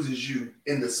that chooses you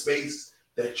in the space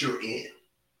that you're in.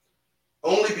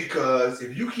 Only because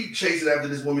if you keep chasing after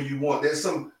this woman you want, there's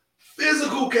some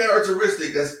physical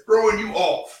characteristic that's throwing you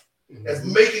off, that's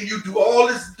making you do all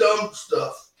this dumb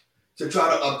stuff to try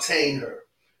to obtain her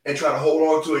and try to hold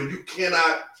on to it. And you can't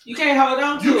hold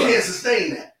on to her. You her. can't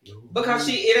sustain that. Because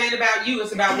it ain't about you,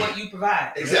 it's about what you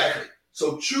provide. Exactly.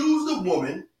 So choose the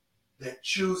woman that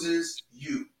chooses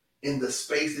you in the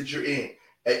space that you're in.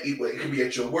 It could be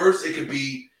at your worst, it could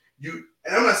be you,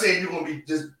 and I'm not saying you're gonna be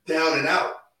just down and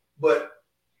out, but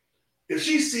if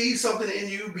she sees something in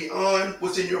you beyond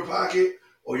what's in your pocket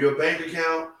or your bank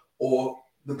account or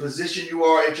the position you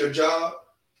are at your job,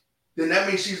 then that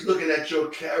means she's looking at your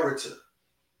character,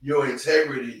 your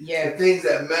integrity, the things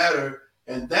that matter.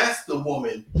 And that's the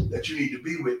woman that you need to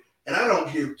be with. And I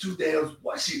don't give two damns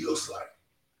what she looks like.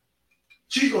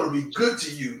 She's going to be good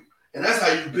to you. And that's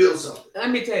how you build something.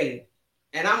 Let me tell you.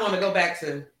 And I want to go back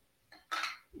to...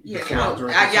 Yeah,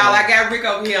 I got Rick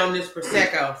over here on this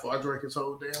Prosecco. Before I drink his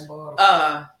whole damn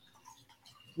bottle.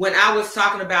 When I was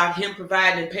talking about him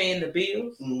providing and paying the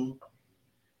bills,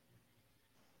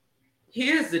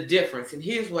 here's the difference, and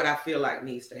here's what I feel like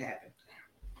needs to happen.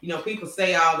 You know, people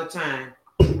say all the time,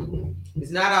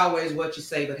 it's not always what you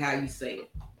say, but how you say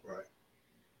it. Right.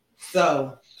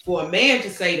 So for a man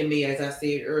to say to me, as I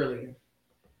said earlier,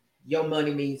 your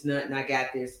money means nothing, I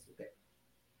got this.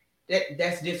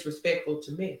 That's disrespectful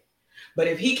to me. But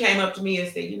if he came up to me and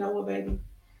said, you know what, baby?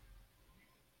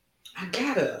 I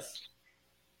got us.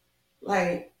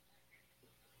 Like,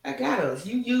 I got us.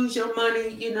 You use your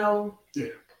money, you know. Yeah.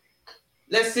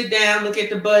 Let's sit down, look at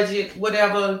the budget,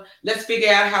 whatever. Let's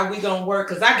figure out how we gonna work,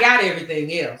 because I got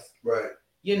everything else. Right.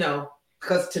 You know,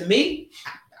 because to me,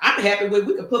 I'm happy with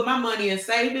we can put my money in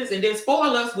savings and then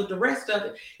spoil us with the rest of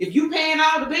it. If you paying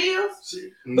all the bills,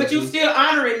 but you still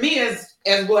honoring me as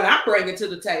what I'm bringing to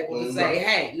the table to say,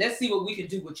 hey, let's see what we can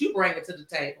do, what you bringing to the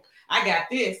table. I got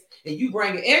this, and you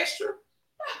bring it extra.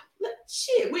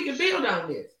 Shit, we can build on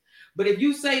this. But if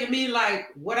you say to me, like,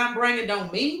 what I'm bringing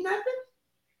don't mean nothing.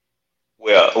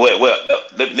 Well, let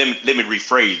me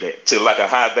rephrase that. To like a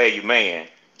high value man,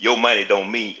 your money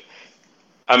don't mean.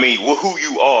 I mean, who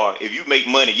you are, if you make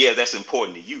money, yeah, that's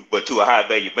important to you. But to a high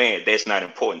value man, that's not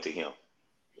important to him.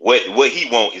 What he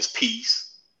want is peace.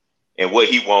 And what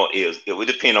he want is, it would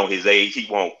depend on his age.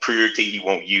 He want purity, he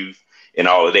want youth and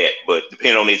all of that. But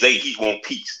depending on his age, he want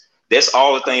peace. That's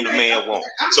all the thing the man wants.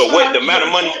 So what the amount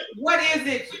of money? What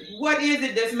is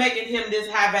it that's making him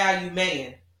this high value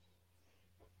man?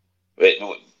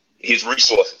 His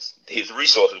resources. His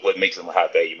resources what makes him a high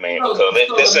value man. So,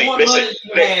 because let's say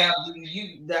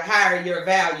the higher your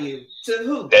value to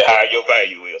who? The higher your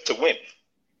value is to women.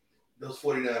 Those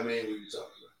 49 million we talking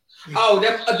about. Oh,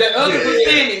 the other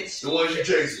percentage. The ones you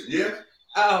chasing, yeah.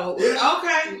 Oh, yeah.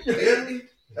 Okay. Yeah.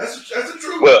 That's the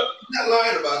truth. Well, I'm not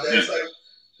lying about that. It's like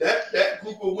that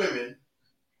group of women,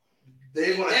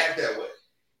 they want to act that way.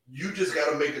 You just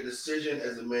got to make a decision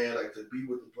as a man, like to be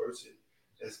with the person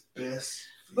that's best.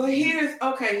 But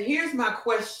here's my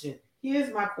question.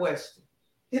 Here's my question.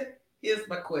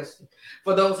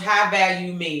 For those high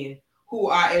value men who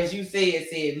are, as you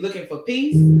said, looking for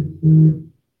peace.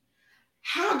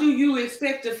 how do you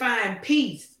expect to find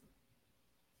peace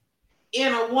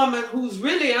in a woman who's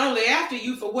really only after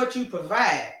you for what you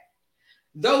provide?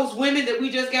 Those women that we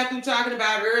just got through talking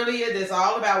about earlier, that's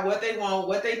all about what they want,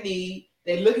 what they need.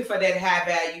 They're looking for that high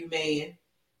value man.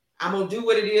 I'm going to do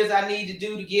what it is I need to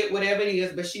do to get whatever it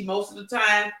is. But most of the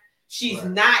time, she's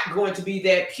not going to be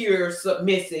that pure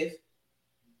submissive.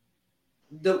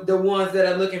 The ones that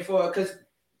are looking for, because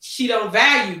she don't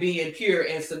value being pure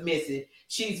and submissive.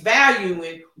 She's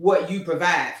valuing what you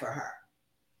provide for her.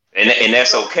 And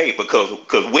that's okay,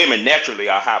 because women naturally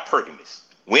are hypergamous.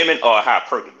 Women are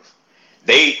hypergamous.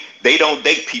 They don't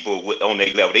date people on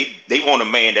their level. They want a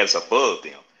man that's above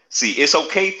them. See, it's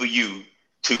okay for you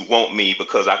to want me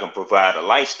because I can provide a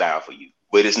lifestyle for you,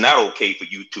 but it's not okay for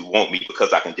you to want me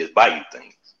because I can just buy you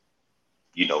things.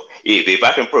 You know, if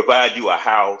I can provide you a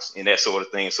house and that sort of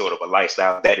thing, sort of a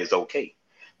lifestyle, that is okay.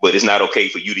 But it's not okay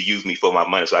for you to use me for my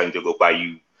money so I can just go buy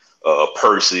you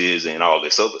purses and all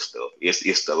this other stuff.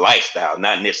 It's the lifestyle,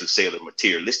 not necessarily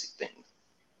materialistic things.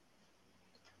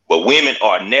 But women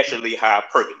are naturally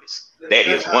hypergamous. That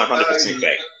is 100%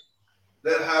 fact.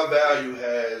 That high value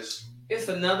has. It's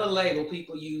another label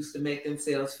people use to make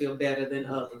themselves feel better than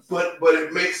others. But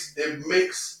it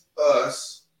makes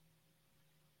us.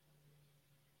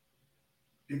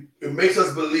 It makes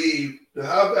us believe the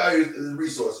high value is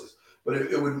resources. But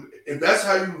if that's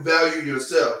how you value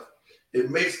yourself, it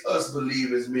makes us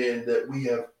believe as men that we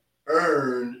have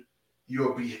earned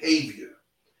your behavior.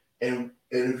 And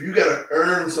if you got to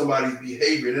earn somebody's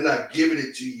behavior, they're not giving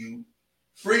it to you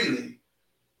freely.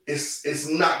 It's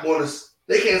not going to.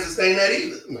 They can't sustain that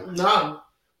either. No.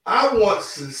 I want to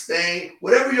sustain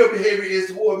whatever your behavior is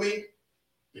toward me.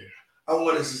 Yeah. I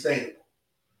want it sustainable.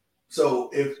 So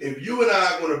if you and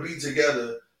I are going to be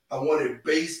together, I want it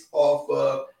based off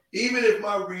of, even if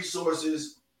my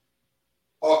resources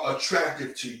are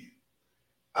attractive to you,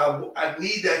 I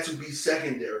need that to be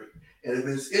secondary. And if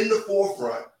it's in the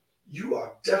forefront, you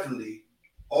are definitely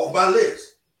off my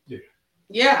list.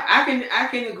 Yeah, I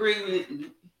can agree with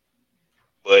you.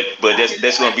 But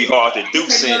that's going to be hard to do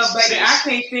since I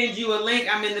can't send you a link.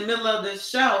 I'm in the middle of the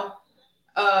show.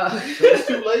 It's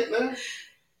too late now.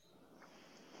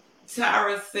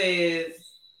 Tara says,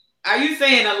 are you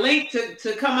saying a link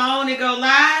to come on and go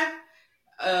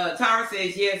live? Tara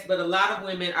says yes, but a lot of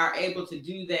women are able to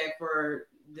do that for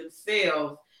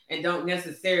themselves and don't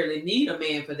necessarily need a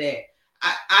man for that.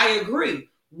 I agree,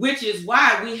 which is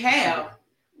why we have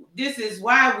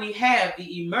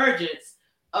the emergence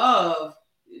of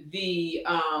the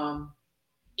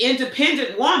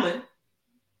independent woman,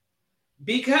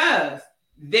 because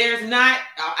there's not,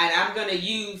 and I'm going to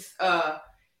use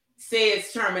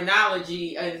Said's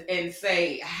terminology and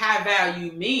say high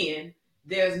value men,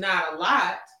 there's not a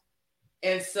lot.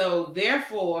 And so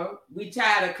therefore we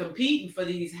tired of competing for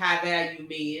these high value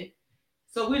men.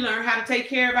 So we learn how to take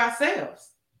care of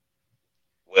ourselves.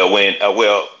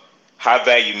 Well, high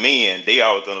value men, they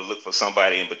are going to look for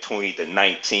somebody in between the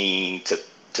 19 to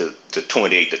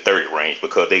 28 to 30 range,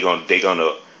 because they're gonna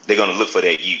look for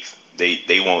that youth.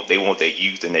 They want that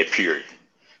youth and that purity.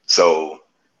 So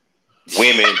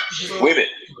women. So I'm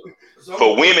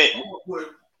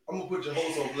gonna put your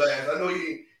host on blast. I know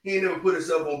he ain't never put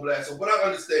himself on blast. So what I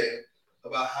understand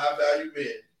about high value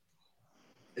men,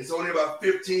 it's only about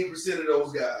 15% of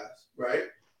those guys, right?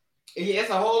 Yeah, it's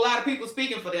a whole lot of people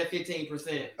speaking for that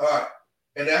 15%. All right,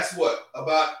 and that's what's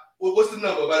the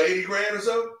number? About 80 grand or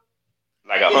so?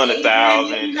 Like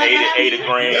 100,000, 80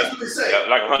 grand. That's what they say. Yeah,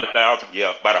 like 100,000.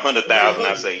 Yeah, about 100,000,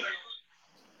 I say.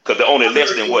 Because they're only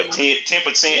less than what, 10%.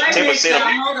 10%.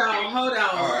 Hold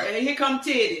on. Right. And here come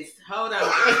Titties. Hold on.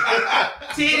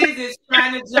 Titties is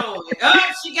trying to join.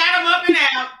 Oh, she got them up and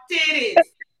out. Titties.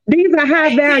 These are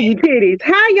high value titties.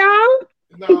 Hi, y'all.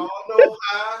 No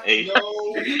high. Hey.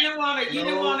 No. You didn't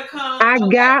want to come. I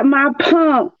got my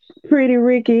pump, Pretty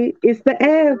Ricky. It's the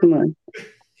asthma.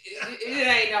 It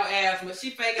ain't no asthma. She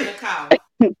faking a cough.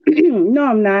 No,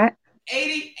 I'm not.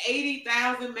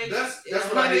 80,000 makes that's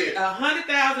what I did.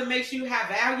 100,000 makes you have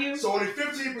value. So only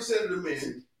 15% of the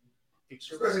men,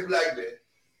 especially black men,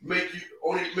 make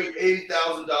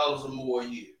 $80,000 or more a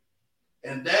year,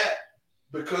 and that,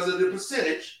 because of the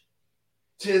percentage,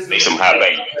 tends to be some high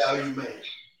value man.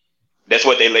 That's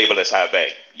what they label as high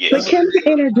value. Yes. But can I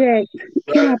interject?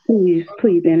 Right? Can I please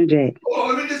interject? Well,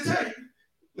 let me just tell you.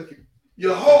 Look,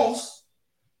 your host,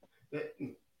 the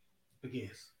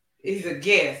guest. He's a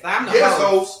guest. I'm the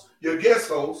host. Your guest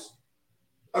host.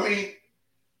 I mean,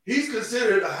 he's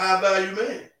considered a high value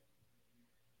man.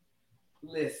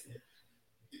 Listen,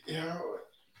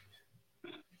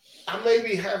 I may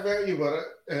be high value, but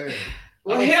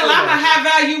well, hell, I'm a high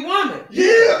value woman.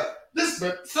 Yeah, this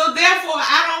So therefore,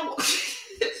 I don't.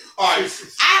 All right.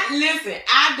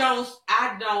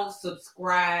 I don't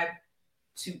subscribe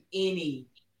to any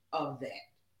of that.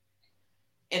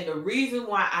 And the reason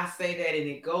why I say that, and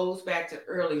it goes back to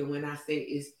earlier when I said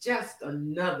it's just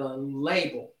another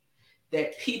label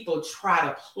that people try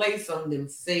to place on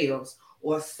themselves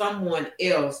or someone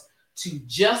else to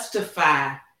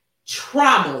justify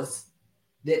traumas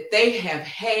that they have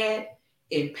had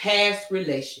in past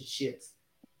relationships.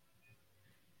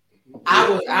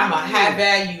 I'm a high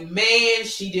value man.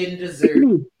 She didn't deserve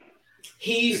me.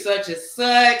 He's such and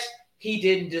such. He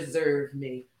didn't deserve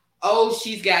me. Oh,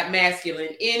 she's got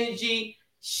masculine energy.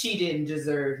 She didn't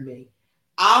deserve me.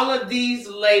 All of these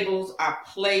labels are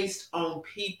placed on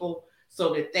people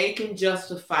so that they can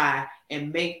justify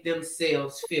and make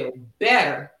themselves feel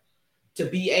better to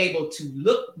be able to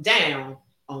look down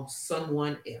on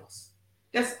someone else.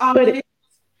 That's all it is.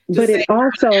 But it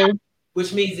also...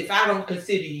 Which means if I don't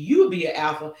consider you to be an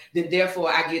alpha, then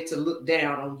therefore I get to look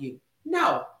down on you.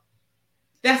 No,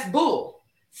 that's bull.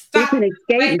 Stop. It's an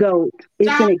scapegoat.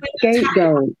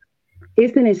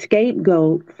 It's an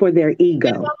scapegoat for their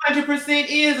ego. 100%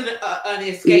 is an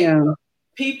escape. Yeah.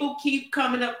 People keep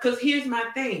coming up because here's my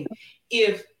thing: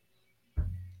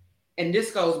 and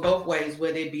this goes both ways,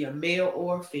 whether it be a male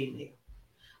or a female.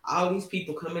 All these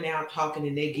people coming out talking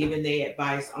and they're giving their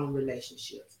advice on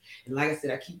relationships. And like I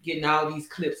said, I keep getting all these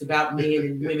clips about men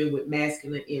and women with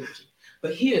masculine energy.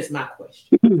 But here's my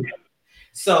question.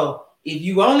 So if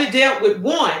you only dealt with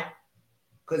one,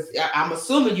 because I'm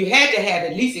assuming you had to have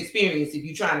at least experience if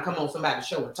you're trying to come on somebody's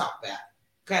show and talk about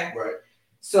it. Okay? Right.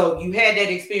 So you had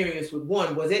that experience with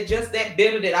one. Was it just that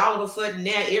bitter that all of a sudden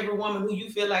now every woman who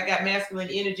you feel like got masculine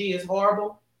energy is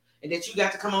horrible and that you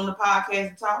got to come on the podcast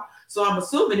and talk? So I'm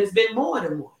assuming it's been more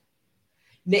than one.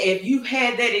 Now, if you've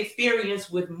had that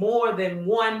experience with more than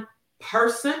one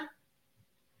person,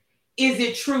 is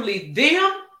it truly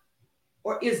them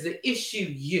or is the issue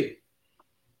you?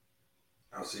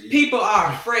 People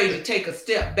are afraid to take a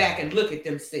step back and look at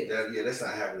themselves. That's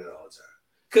not happening all the time.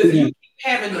 Because you keep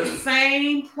having the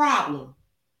same problem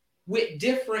with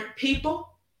different people.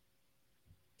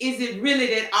 Is it really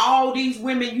that all these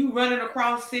women you running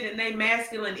across sit in their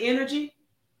masculine energy?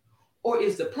 Or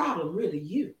is the problem really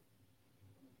you?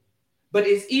 But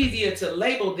it's easier to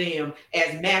label them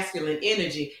as masculine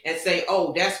energy and say,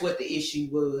 oh, that's what the issue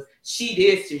was. She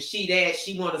this and she that.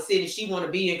 She want to sit and she want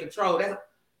to be in control. That's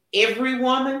every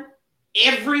woman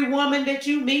that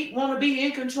you meet want to be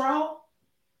in control.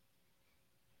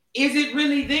 Is it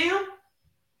really them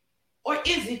or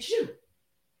is it you?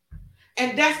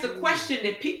 And that's the question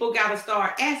that people got to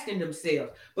start asking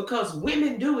themselves, because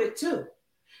women do it too.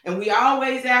 And we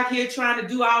always out here trying to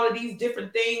do all of these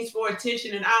different things for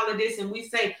attention and all of this. And we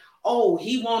say, oh,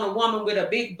 he want a woman with a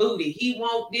big booty. He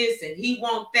want this and he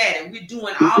want that. And we're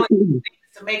doing all of these things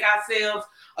to make ourselves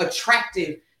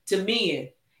attractive to men.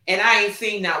 And I ain't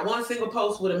seen not one single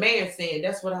post with a man saying,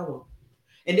 that's what I want.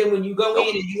 And then when you go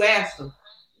in and you ask them,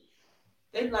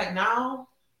 they be like, no,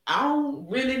 I don't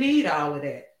really need all of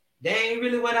that. That ain't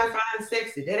really what I find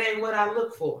sexy. That ain't what I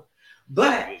look for.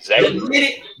 But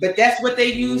but that's what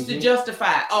they use to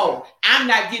justify. Oh, I'm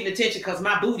not getting attention because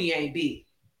my booty ain't big.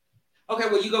 Okay,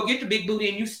 well, you go get the big booty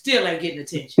and you still ain't getting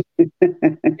attention. Is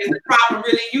the problem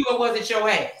really you or was it your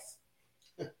ass?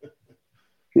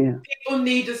 Yeah. People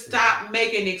need to stop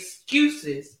making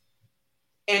excuses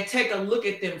and take a look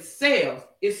at themselves.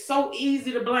 It's so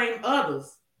easy to blame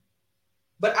others.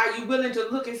 But are you willing to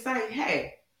look and say,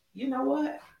 hey, you know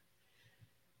what?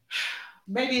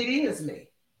 Maybe it is me.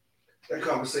 That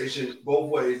conversation both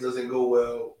ways doesn't go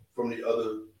well from the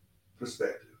other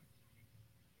perspective.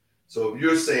 So if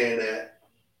you're saying that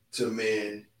to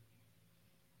men,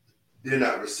 they're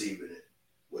not receiving it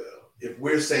well. If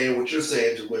we're saying what you're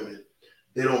saying to women,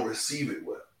 they don't receive it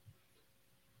well.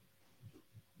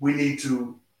 We need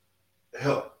to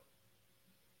help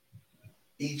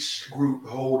each group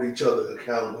hold each other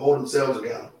accountable, hold themselves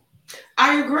accountable.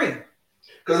 I agree.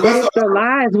 It's the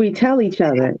lies we tell each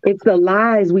other. It's the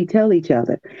lies we tell each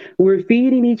other. We're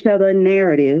feeding each other a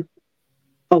narrative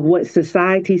of what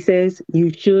society says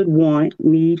you should want,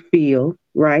 need, feel,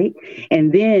 right?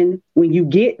 And then when you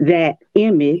get that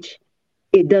image,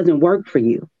 it doesn't work for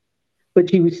you.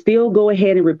 But you still go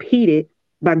ahead and repeat it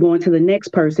by going to the next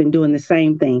person doing the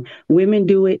same thing. Women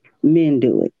do it, men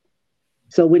do it.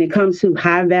 So when it comes to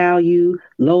high value,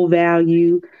 low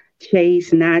value,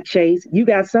 chase, not chase, you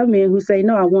got some men who say,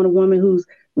 no, I want a woman who's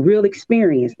real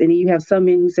experienced. And then you have some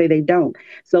men who say they don't.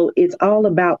 So it's all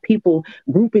about people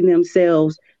grouping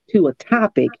themselves to a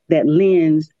topic that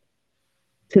lends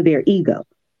to their ego.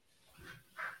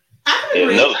 I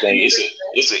And another thing,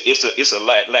 it's a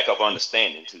lack of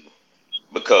understanding too,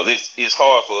 because it's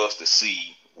hard for us to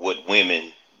see what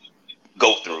women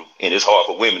go through, and it's hard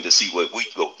for women to see what we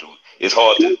go through. It's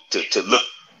hard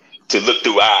to look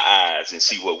through our eyes and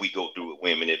see what we go through with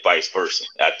women, and vice versa.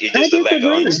 It's just a lack of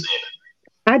understanding.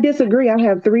 I disagree. I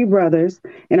have 3 brothers,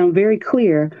 and I'm very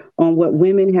clear on what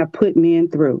women have put men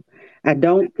through. I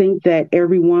don't think that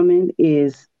every woman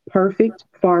is perfect,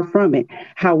 far from it.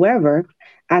 However,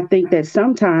 I think that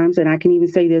sometimes, and I can even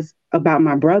say this about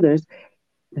my brothers,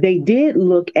 they did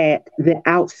look at the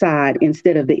outside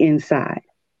instead of the inside.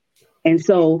 And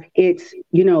so it's,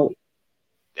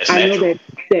 I know that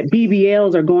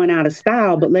BBLs are going out of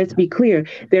style, but let's be clear.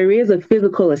 There is a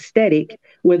physical aesthetic,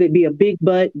 whether it be a big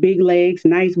butt, big legs,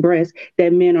 nice breasts,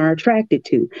 that men are attracted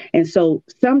to. And so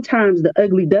sometimes the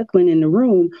ugly duckling in the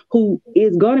room, who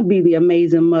is going to be the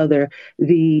amazing mother,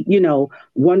 the,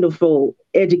 wonderful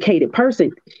educated person,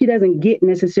 she doesn't get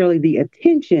necessarily the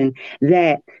attention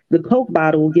that the Coke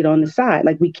bottle will get on the side.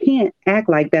 Like, we can't act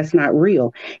like that's not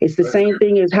real. It's the same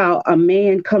thing as how a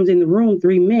man comes in the room,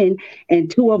 3 men,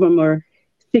 and 2 of them are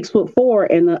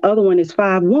 6'4" and the other one is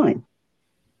 5'1".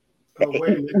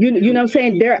 You know what I'm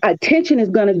saying? Their attention is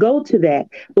going to go to that.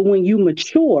 But when you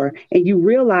mature and you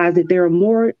realize that there are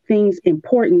more things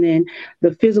important than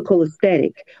the physical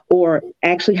aesthetic or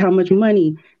actually how much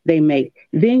money they make,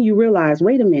 then you realize,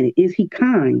 wait a minute, is he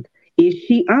kind? Is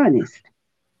she honest?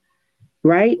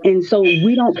 Right? And so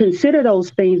we don't consider those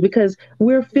things because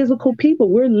we're physical people.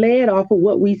 We're led off of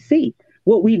what we see,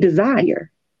 what we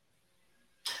desire.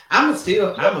 I'm a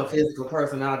physical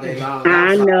person all day long.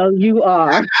 I know you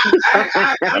are. I'm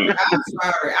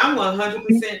sorry. I'm 100%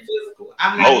 physical.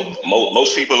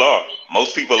 Most people are.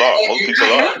 There's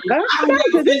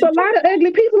a lot of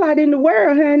ugly people out in the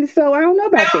world, honey. So I don't know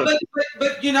about that.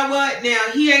 But you know what? Now,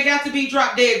 he ain't got to be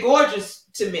drop dead gorgeous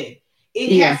to me.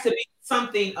 It has to be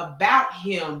something about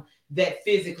him that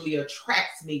physically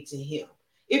attracts me to him.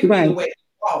 It could be the way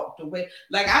walk, the way,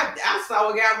 like I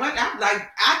saw a guy,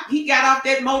 he got off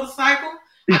that motorcycle.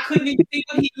 I couldn't even see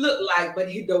what he looked like, but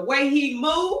the way he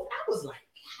moved, I was like,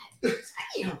 God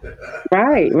damn.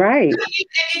 Right. And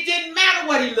it didn't matter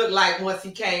what he looked like once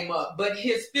he came up, but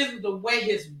his physical, the way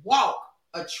his walk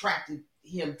attracted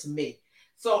him to me.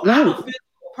 So I'm a physical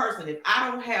person. If I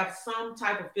don't have some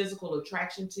type of physical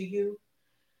attraction to you,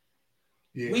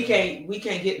 we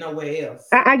can't get nowhere else.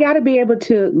 I got to be able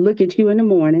to look at you in the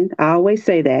morning. I always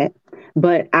say that,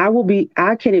 but I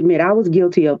can admit I was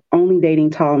guilty of only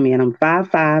dating tall men. I'm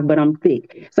 5'5", but I'm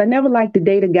thick. So I never liked to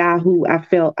date a guy who I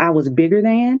felt I was bigger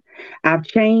than. I've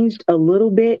changed a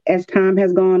little bit as time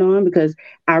has gone on because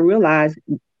I realized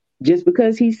just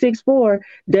because he's 6'4"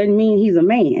 doesn't mean he's a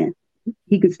man.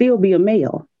 He could still be a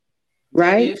male.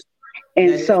 Right.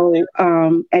 And so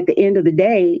at the end of the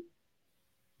day,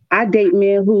 I date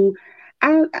men who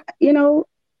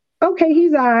okay,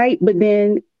 he's all right, but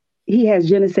then he has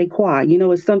je ne sais quoi.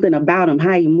 It's something about him,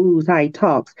 how he moves, how he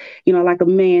talks. Like a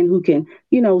man who can,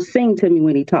 sing to me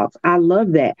when he talks. I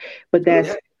love that. But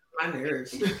that's my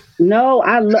nerves. No,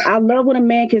 I love when a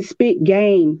man can spit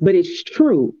game, but it's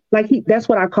true. Like that's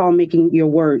what I call making your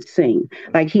words sing.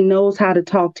 Like he knows how to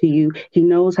talk to you. He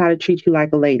knows how to treat you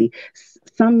like a lady.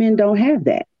 Some men don't have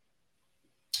that.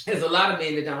 There's a lot of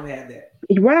men that don't have that.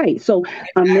 Right. So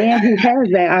a man who has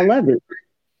that, I love it.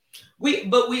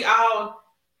 We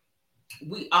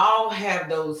all have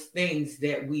those things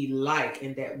that we like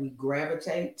and that we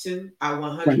gravitate to. I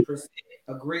 100%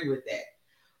 agree with that.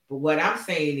 But what I'm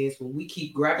saying is when we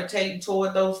keep gravitating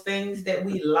toward those things that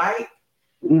we like,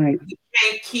 we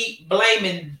can't keep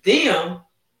blaming them.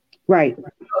 Right.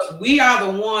 Because we are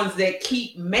the ones that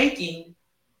keep making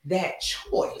that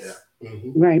choice. Yeah.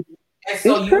 Mm-hmm. Right. And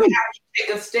so you have to take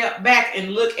a step back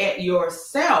and look at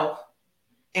yourself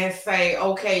and say,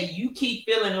 okay, you keep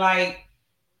feeling like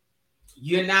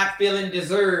you're not feeling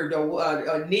deserved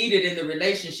or needed in the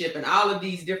relationship and all of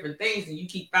these different things. And you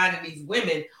keep finding these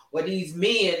women or these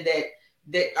men that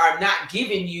are not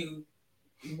giving you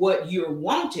what you're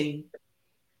wanting.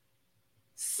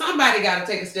 Somebody got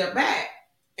to take a step back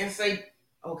and say,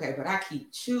 okay, but I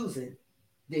keep choosing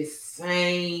this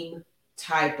same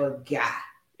type of guy.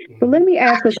 But let me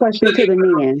ask a question to the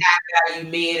men. High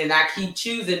value men, and I keep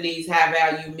choosing these high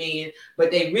value men, but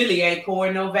they really ain't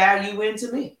pouring no value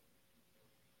into me.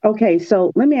 Okay,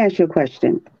 so let me ask you a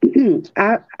question.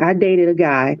 I dated a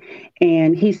guy,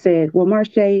 and he said, "Well,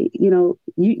 Marche,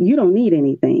 you don't need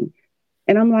anything,"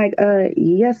 and I'm like,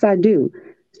 "Yes, I do."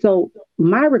 So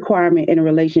my requirement in a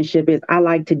relationship is I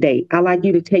like to date. I like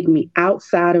you to take me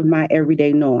outside of my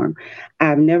everyday norm.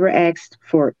 I've never asked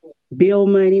for bill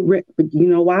money. You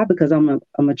know why? Because I'm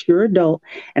a mature adult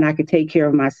and I can take care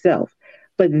of myself.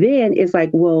 But then it's like,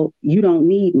 well, you don't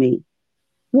need me.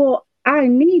 Well, I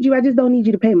need you. I just don't need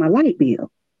you to pay my light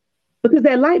bill because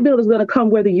that light bill is going to come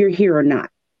whether you're here or not.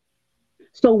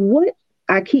 So what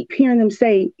I keep hearing them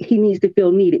say, he needs to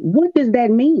feel needed. What does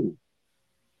that mean?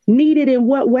 Needed in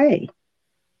what way?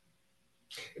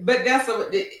 But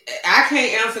I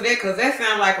can't answer that because that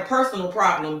sounds like a personal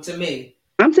problem to me.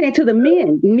 I'm saying to the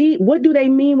men, what do they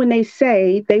mean when they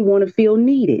say they want to feel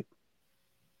needed?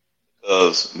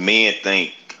 Because men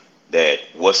think that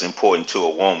what's important to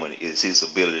a woman is his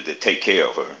ability to take care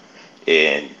of her,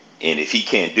 and if he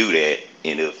can't do that,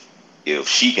 and if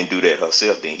she can do that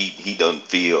herself, then he doesn't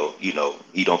feel, he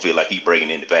don't feel like he's bringing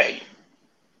in the value.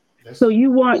 So you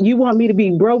want me to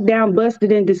be broke down,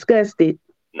 busted, and disgusted?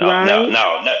 No, right? no.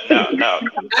 That's not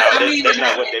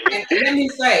what they mean. Let me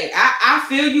say, I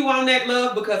feel you on that,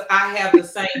 love, because I have the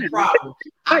same problem.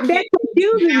 That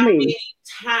confuses me. How many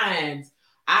times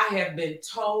I have been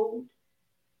told,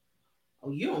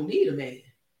 "Oh, you don't need a man."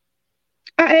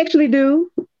 I actually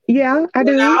do. Yeah, I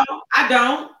do. No, I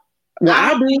don't. Well,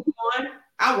 I do. Need one.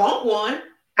 I want one.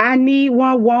 I need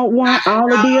one, want one,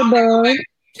 all of the above.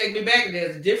 Take me back.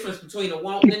 There's a difference between a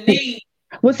want and a need.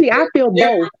 Well, see, I feel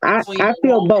both. I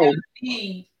feel both.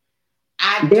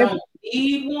 I don't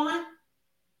need one,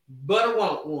 but I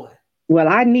want one. Well,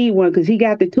 I need one because he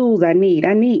got the tools I need.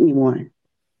 I need me one.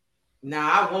 No,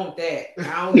 I want that.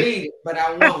 I don't need it, but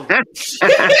I want it.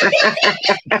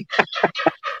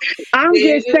 I'm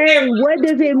just saying, what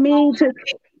does it mean to...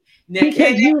 Now,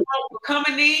 because you become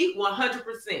a need? 100%.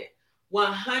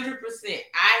 100%.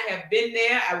 I have been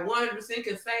there. I 100%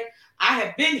 can say I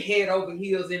have been head over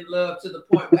heels in love to the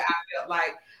point where I felt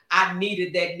like I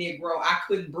needed that Negro. I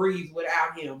couldn't breathe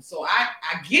without him. So I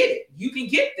get it. You can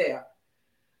get there.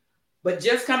 But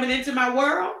just coming into my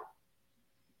world,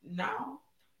 no.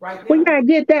 Right now. Well, yeah, I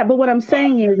get that. But what I'm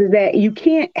saying is that you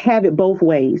can't have it both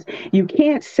ways. You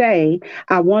can't say,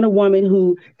 I want a woman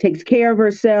who takes care of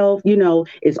herself,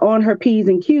 is on her P's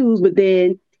and Q's, but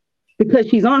then because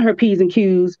she's on her P's and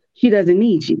Q's, she doesn't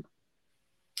need you.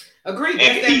 Agreed.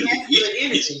 That's that masculine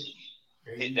energy.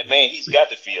 The man, he's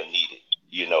got to feel needed,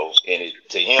 and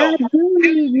to him. I do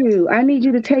need you. I need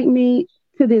you to take me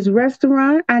to this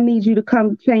restaurant. I need you to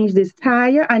come change this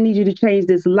tire. I need you to change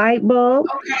this light bulb.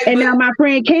 Okay, and now my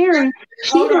friend Karen,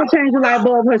 she's going to change the light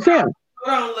bulb herself.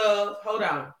 Hold on, love. Hold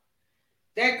on.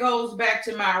 That goes back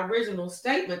to my original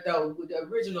statement, though, with the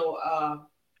original,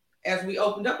 as we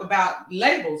opened up about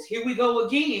labels. Here we go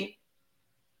again.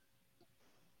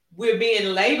 We're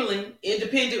being labeling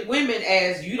independent women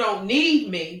as you don't need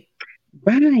me.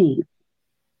 Right.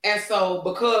 And so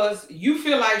because you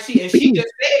feel like she just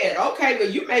said, okay,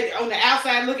 but you may on the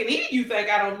outside looking in, you think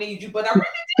I don't need you, but I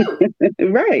really do.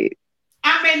 Right.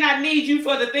 I may not need you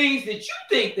for the things that you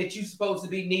think that you're supposed to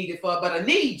be needed for, but I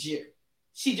need you.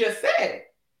 She just said it.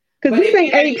 Because this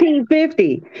ain't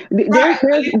 1850. Right.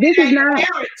 This is not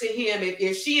to him.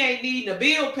 If she ain't needing a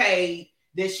bill paid,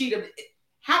 then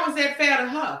how is that fair to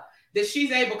her? That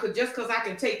she's able to, just because I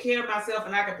can take care of myself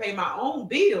and I can pay my own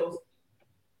bills,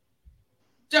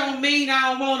 don't mean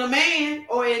I don't want a man,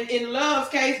 or in Love's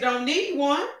case, don't need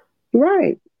one.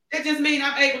 Right. That just means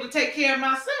I'm able to take care of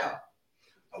myself.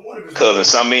 Because in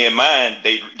some men's mind,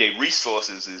 they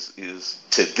resources is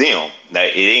to them. Now,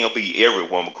 it ain't gonna be every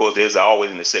woman, of course, there's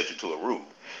always an exception to a rule.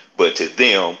 But to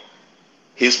them,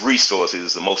 his resources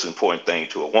is the most important thing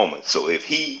to a woman. So if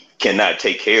he cannot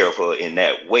take care of her in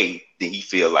that way, then he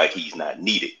feel like he's not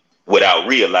needed, without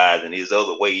realizing there's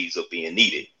other ways of being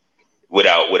needed,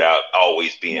 without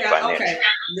always being financial. Okay.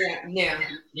 Yeah.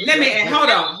 Let me hold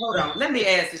on. Let me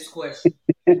ask this question.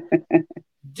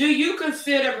 Do you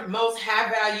consider most high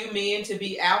value men to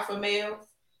be alpha males?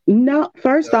 No.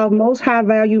 First off, most high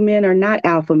value men are not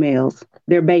alpha males.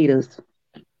 They're betas.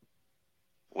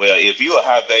 Well, if you're a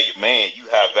high value man, you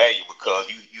high value because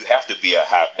you have to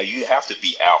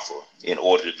be alpha in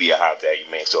order to be a high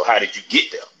value man. So how did you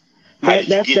get there? How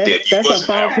did you get there? That's a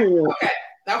falsehood.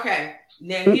 Okay.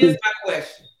 Now here's my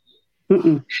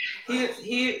question.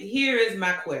 Here is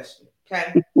my question.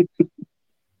 Okay.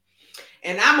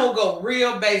 And I'm gonna go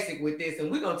real basic with this,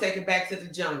 and we're gonna take it back to the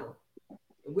jungle.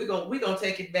 We're gonna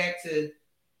take it back to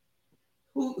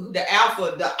who the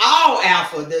alpha,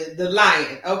 the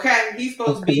lion. Okay, he's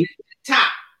supposed to be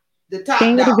the top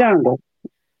king dog. of the jungle.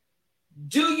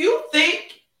 Do you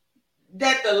think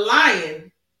that the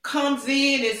lion comes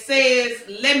in and says,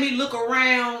 "Let me look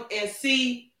around and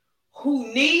see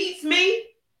who needs me,"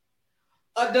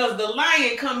 or does the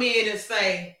lion come in and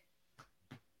say,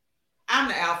 "I'm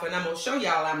the alpha, and I'm gonna show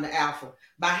y'all I'm the alpha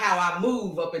by how I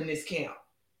move up in this camp"?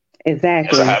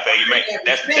 Exactly. That's a high value man.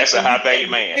 That's a high value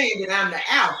man. That I'm the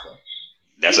alpha.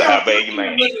 That's a high value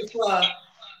man. Looking for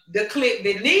the clique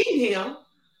that need him.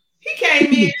 He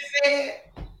came in and said,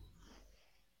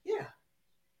 "Yeah,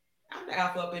 I'm the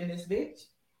alpha up in this bitch."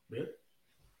 Yeah.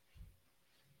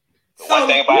 So one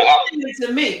thing about alpha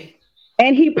to me.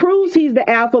 And he proves he's the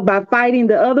alpha by fighting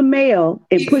the other male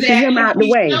and pushing him out the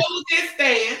way. He shows his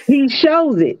stance. He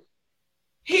shows it.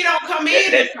 He don't come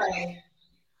in and say,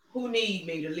 "Who need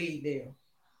me to lead them?"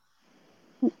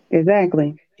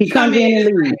 Exactly. He comes in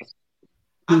and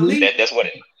leads. That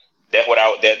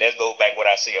goes back what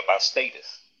I say about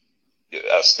status.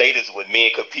 Status with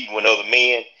men competing with other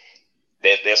men.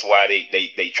 That's why they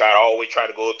always try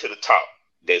to go up to the top.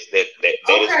 That is why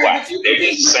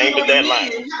they're same with that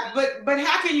line. But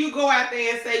how can you go out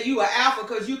there and say you are alpha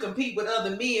because you compete with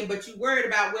other men, but you worried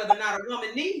about whether or not a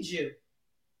woman needs you?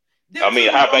 I mean,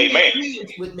 a high value man.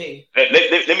 With me.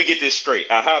 Let me get this straight.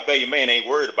 A high value man ain't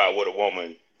worried about what a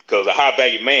woman, because a high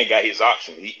value man got his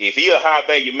option. If he a high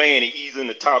value man and he's in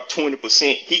the top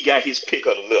 20%, he got his pick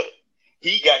of the litter.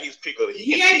 He got his pick of the.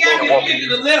 He ain't got his pick of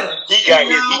the litter. He got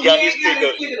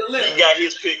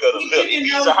his pick of the litter. If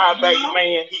he's a high value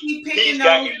man, he's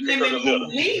got his pick of the litter.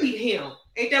 Need him.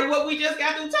 Ain't that what we just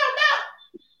got to talk about?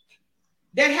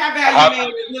 That high value man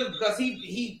is looking because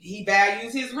he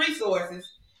values his resources.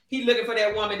 He's looking for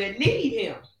that woman that need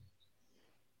him.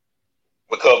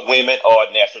 Because women are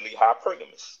naturally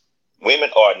hypergamous. Women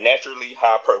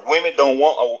Women don't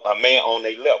want a man on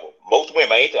their level. Most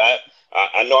women ain't.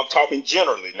 I know I'm talking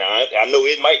generally now. I know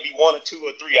it might be 1 or 2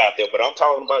 or 3 out there, but I'm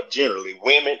talking about generally.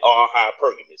 Women are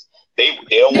hypergamous. They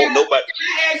don't want nobody.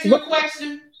 Can I ask you a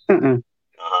question?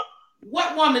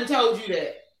 What woman told you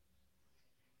that?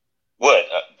 What?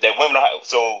 That women are.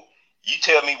 So you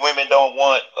tell me women don't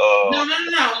want.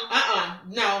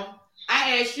 No.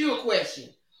 I asked you a question.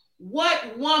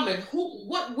 What women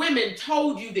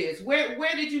told you this?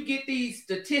 Where did you get these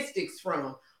statistics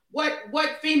from?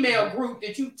 What female group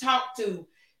did you talk to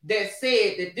that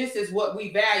said that this is what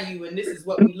we value and this is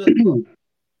what we look for?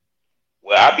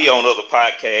 Well, I be on other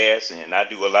podcasts and I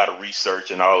do a lot of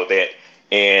research and all of that.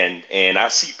 And I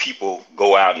see people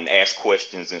go out and ask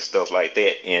questions and stuff like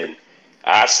that. And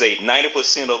I say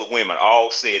 90% of the women all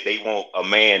said they want a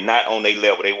man not on their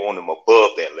level. They want him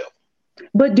above that level.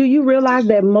 But do you realize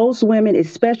that most women,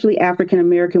 especially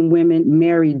African-American women,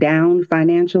 marry down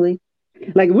financially?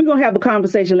 Like, if we're going to have a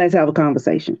conversation, let's have a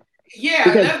conversation. Yeah,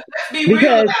 let's be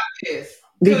real about this.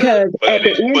 Because at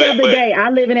the end of the day,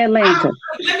 I live in Atlanta,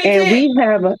 and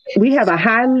we have a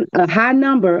high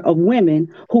number of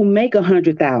women who make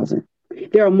 100,000.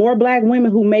 There are more Black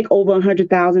women who make over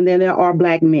 100,000 than there are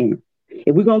Black men.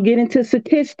 If we're going to get into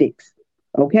statistics,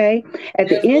 okay? At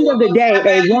the end of the day,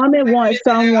 a woman wants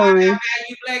someone.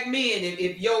 Black men,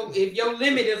 if your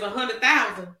limit is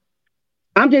 100,000.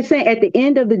 I'm just saying, at the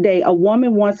end of the day, a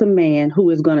woman wants a man who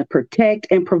is going to protect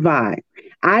and provide.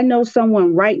 I know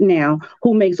someone right now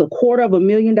who makes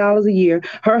 $250,000 a year.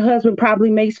 Her husband probably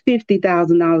makes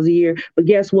 $50,000 a year, but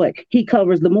guess what? He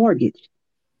covers the mortgage.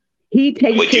 He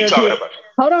takes care of.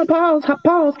 Hold on, pause.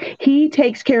 He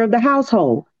takes care of the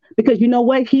household. Because you know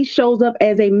what? He shows up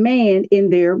as a man in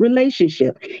their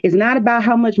relationship. It's not about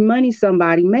how much money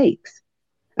somebody makes.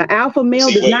 An alpha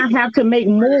male does not have to make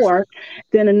more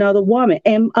than another woman.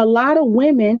 And a lot of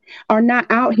women are not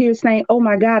out here saying, oh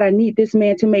my God, I need this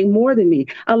man to make more than me.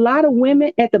 A lot of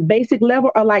women at the basic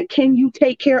level are like, can you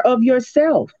take care of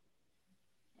yourself?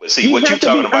 But see, what you're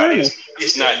talking about is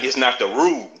it's not the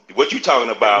rule. What you're talking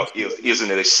about is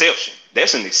an exception.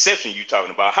 That's an exception you're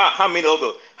talking about. How many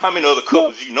other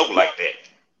couples you know like that?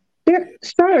 There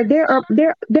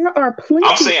are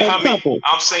plenty of couples.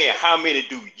 I'm saying how many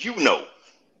do you know?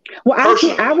 Well,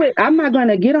 I'm not going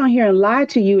to get on here and lie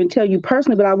to you and tell you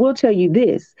personally, but I will tell you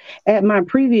this. At my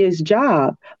previous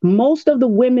job, most of the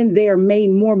women there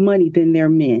made more money than their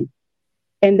men.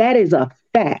 And that is a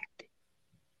fact.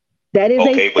 That is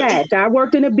a fact. I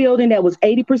worked in a building that was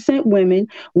 80% women.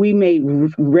 We made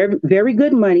very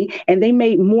good money, and they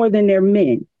made more than their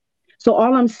men. So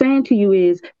all I'm saying to you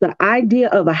is the idea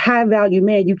of a high value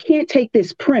man, you can't take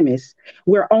this premise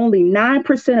where only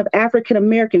 9% of African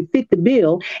Americans fit the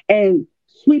bill and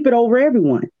sweep it over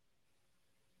everyone.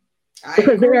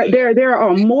 Because there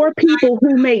are more people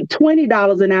who make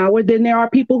 $20 an hour than there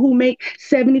are people who make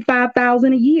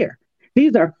 $75,000 a year.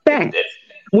 These are facts.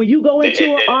 When you go into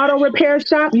an auto repair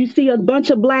shop, you see a bunch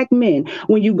of Black men.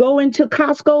 When you go into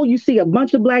Costco, you see a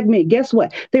bunch of Black men. Guess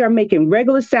what? They are making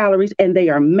regular salaries and they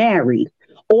are married,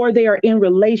 or they are in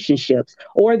relationships,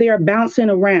 or they are bouncing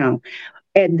around.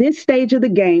 At this stage of the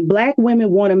game, Black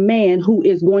women want a man who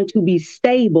is going to be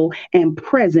stable and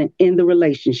present in the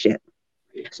relationship.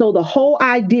 So the whole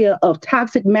idea of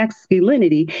toxic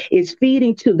masculinity is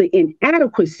feeding to the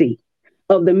inadequacy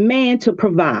of the man to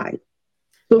provide.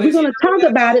 So if we're going to talk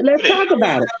about it, let's talk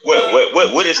about it.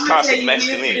 What is toxic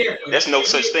masculinity? There's no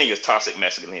such thing as toxic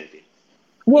masculinity.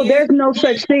 Well, there's no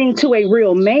such thing to a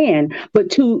real man, but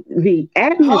to the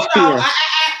atmosphere.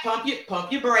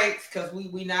 Pump your brakes, because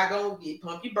we not gonna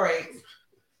pump your brakes.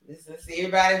 Listen, see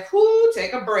everybody, whoo,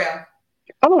 take a breath.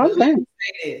 Oh, I'm saying.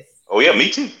 Oh yeah,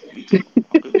 me too.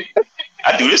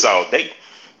 I do this all day.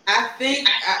 I think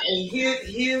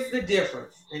here's the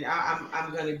difference, and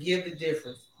I'm gonna give the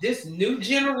difference. This new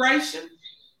generation.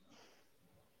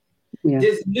 Yeah.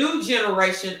 This new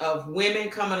generation of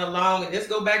women coming along, and let's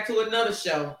go back to another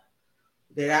show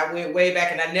that I went way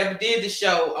back, and I never did the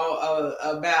show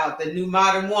about the new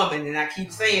modern woman, and I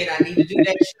keep saying I need to do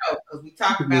that show because we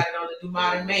talked about it on the new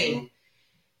modern man.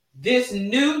 This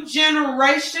new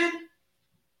generation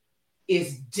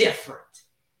is different.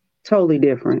 Totally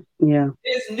different, yeah.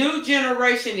 This new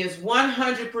generation is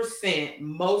 100%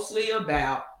 mostly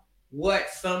about what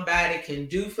somebody can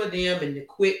do for them and the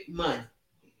quick money.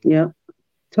 Yeah,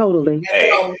 totally.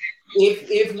 So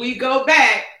if we go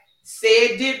back,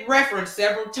 Said did reference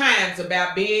several times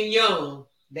about being young.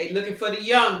 They looking for the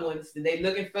young ones, and they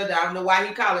looking for the, I don't know why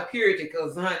he call it purity,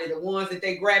 because honey, the ones that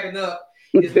they grabbing up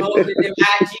is mostly them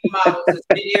IG models that's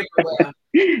been everywhere.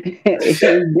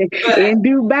 In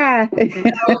Dubai.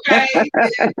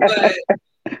 Okay.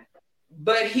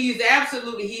 But he's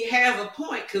absolutely, he has a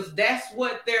point, because that's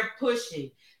what they're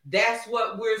pushing. That's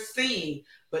what we're seeing.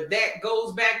 But that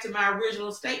goes back to my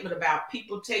original statement about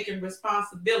people taking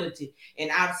responsibility.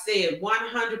 And I've said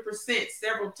 100%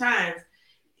 several times.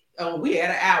 Oh, we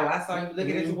had an hour. I saw you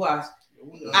looking at your watch.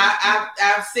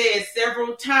 I've said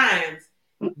several times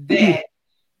that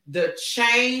the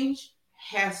change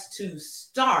has to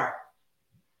start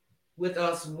with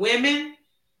us women,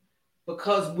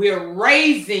 because we're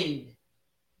raising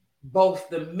both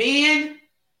the men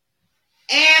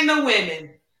and the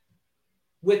women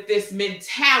with this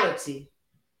mentality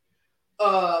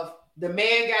of the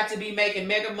man got to be making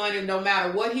mega money no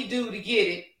matter what he do to get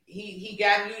it. He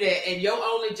got to do that. And your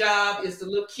only job is to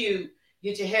look cute,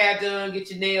 get your hair done,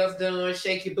 get your nails done,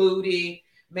 shake your booty,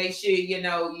 make sure, you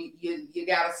know, you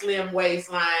got a slim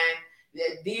waistline.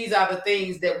 These are the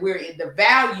things that the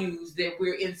values that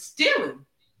we're instilling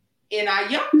in our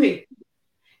young people.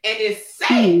 And it's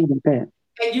sad.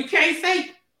 And you can't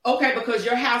say, okay, because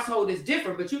your household is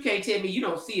different, but you can't tell me you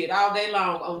don't see it all day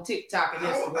long on TikTok and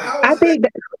Instagram. How is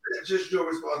that just your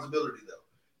responsibility,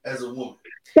 though, as a woman?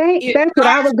 That's what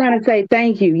I was going to say.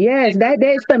 Thank you. Yes,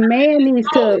 that's the man needs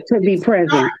to be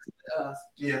present.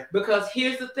 Yeah. Because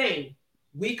here's the thing.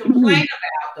 We complain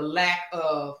about the lack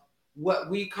of what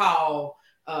we call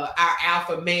our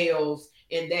alpha males,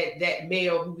 and that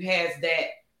male who has that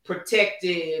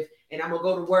protective, and I'm going to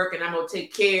go to work and I'm going to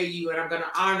take care of you and I'm going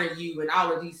to honor you and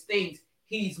all of these things.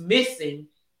 He's missing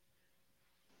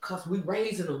because we're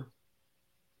raising him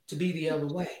to be the other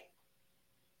way.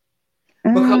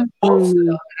 Because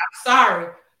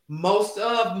most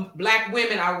of Black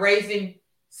women are raising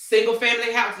single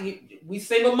family houses. We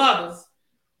single mothers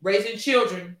raising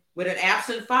children with an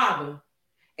absent father.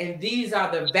 And these are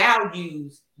the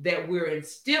values that we're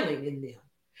instilling in them.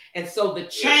 And so the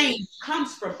change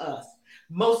comes from us.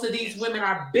 Most of these women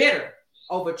are bitter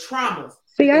over traumas.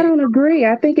 See, I don't agree.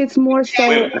 I think it's more so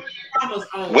women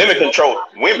control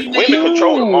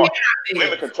the market.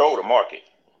 Women control the market.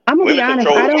 I'm gonna be honest.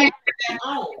 I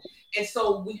don't. And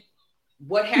so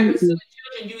what happens to the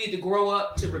children? You either grow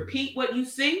up to repeat what you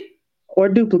see, or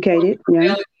duplicate it,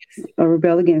 yeah, or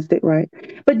rebel against it, right?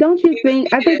 But don't you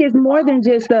think? I think it's more than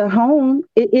just the home.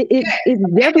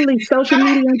 It's definitely social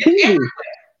media and TV.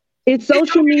 It's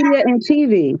social media and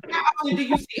TV. How often do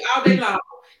you see all day long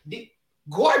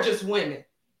gorgeous women?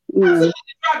 Drop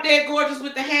dead gorgeous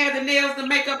with the hair, the nails, the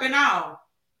makeup, and all.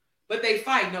 But they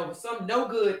fighting over some no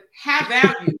good, high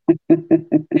value.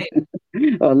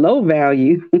 Or low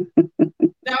value.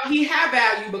 Now he high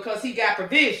value because he got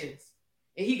provisions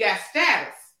and he got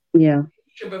status. Yeah.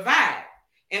 He can provide.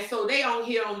 And so they on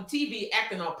here on TV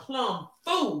acting a plum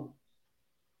fool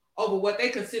over what they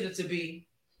consider to be,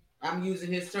 I'm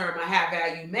using his term, a high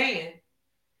value man.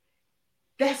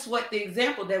 That's what the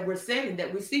example that we're setting,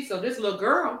 that we see. So this little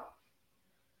girl,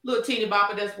 little teeny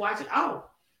bopper that's watching, oh,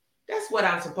 that's what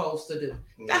I'm supposed to do.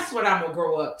 That's what I'm going to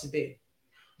grow up to be.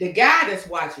 The guy that's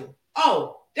watching,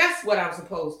 oh, that's what I'm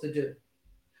supposed to do.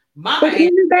 But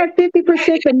isn't that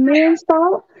 50% the men's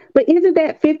fault? But isn't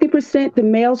that 50% the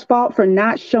male's fault for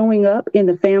not showing up in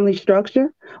the family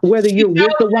structure, whether She you're with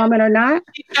the chose it. woman or not?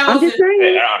 She I'm chose just it.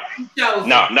 saying. She chose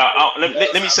No, it. no.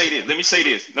 Let me say this. Let me say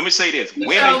this. Let me say this. She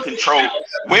Women chose it. control.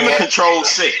 Women control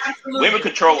sex. Absolutely. Women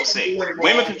control sex.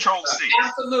 Women control sex.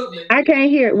 Absolutely. I can't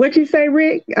hear. What you say,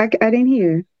 Rick? I didn't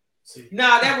hear. See,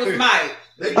 No, that was Mike.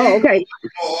 they Oh, get okay.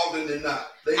 more often than not.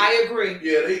 They, I agree.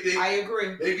 yeah, I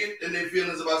agree. they get in their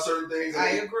feelings about certain things. And I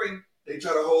agree. they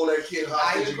try to hold that kid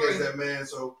hostage agree. against that man.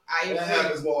 So I that agree.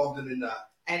 happens more often than not.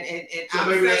 And So I'm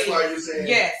maybe that's saying, why you're saying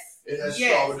yes. it has to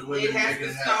Yes, start with the women it has making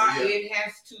to it start. happen. Yeah. It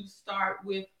has to start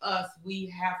with us. We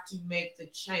have to make the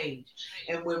change,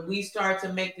 and when we start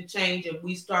to make the change, and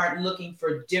we start looking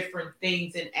for different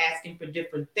things and asking for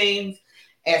different things,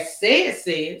 as says,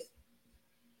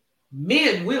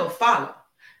 men will follow.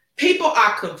 People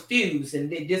are confused,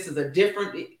 and this is a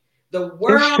different. The It's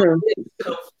world true. is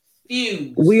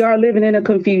confused. We are living in a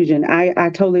confusion. I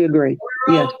totally agree.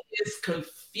 The Yes. world is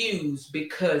confused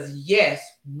because yes,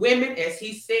 women, as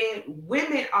he said,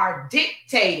 women are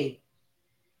dictating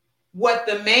what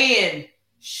the man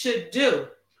should do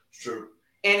It's true.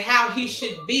 and how he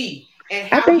should be and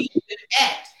I how think he should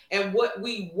act and what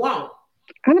we want.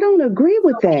 I don't agree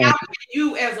with How that. can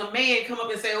you as a man come up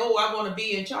and say, oh, I want to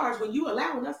be in charge when you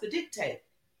allowing us to dictate?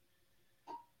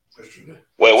 That's true.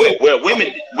 Well,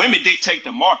 women dictate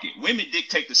the market. Women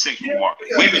dictate the sexual market.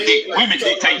 Women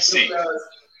dictate sex.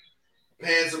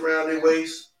 Pants around their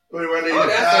waist, around their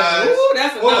Oh,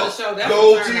 that's another show. That's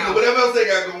gold a turn teeth, on. whatever else they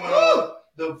got going on.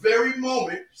 The very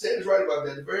moment, Sam is right about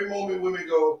that. The very moment women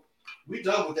go, we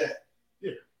done with that.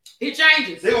 It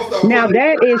changes. They gonna start. Now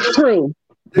that is true.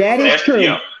 That is true.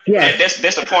 Yeah. Yes.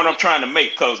 That's the point I'm trying to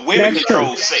make because women That's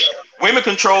control true. sex. Women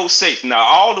control sex. Now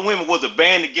all the women was a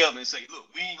band together and say, look,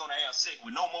 we ain't gonna have sex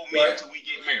with no more men Right. until we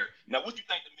get married. Now what you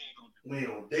think the men gonna do?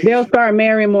 We don't date They'll you. start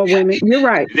marrying more women. You're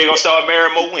right. They're gonna start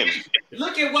marrying more women.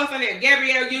 Look at what's on there.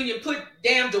 Gabrielle Union put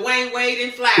damn Dwayne Wade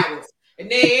in flowers. And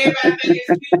then everybody think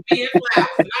it's cute being flowers.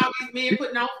 And all these men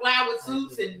putting on flower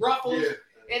suits and ruffles.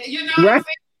 Yeah. And you know what I'm Right.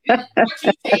 saying? What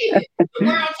you see. The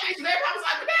world changes. Everybody was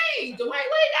like, dang, Dwayne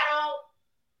Wade got on.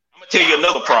 I'm gonna tell you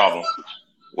another problem.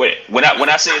 Wait, when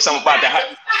I said something about the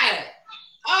high,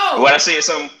 Oh. when I said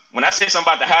something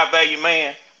about the high value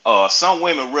man, some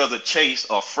women rather chase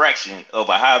a fraction of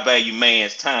a high value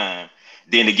man's time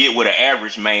than to get with an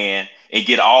average man and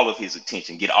get all of his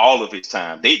attention, get all of his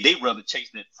time. They rather chase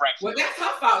that fraction. Well, that's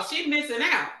her fault. She's missing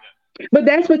out. But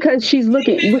that's because she's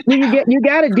looking. You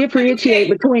got to differentiate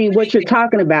between what you're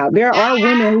talking about. There are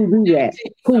women who do that,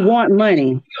 who want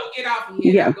money. We're gonna get off of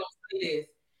here. Yeah. I'm gonna say this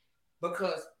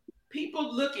because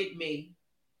people look at me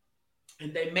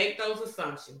and they make those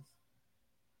assumptions.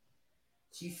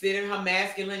 She's sitting her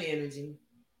masculine energy.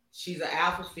 She's an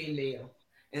alpha female.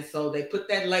 And so they put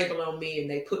that label on me and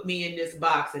they put me in this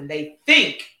box and they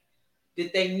think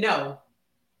that they know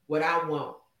what I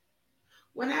want.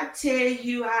 When I tell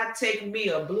you I take me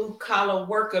a blue collar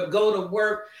worker, go to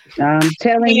work, I'm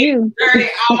telling you. dirty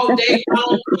all day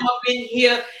long, come up in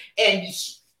here and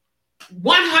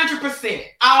 100%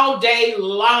 all day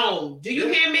long. Do you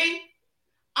hear me?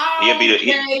 All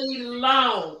day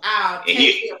long. I'll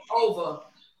take him over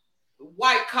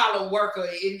white collar worker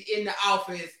in the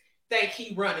office, think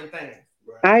he running things.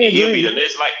 I agree. He'll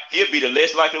be the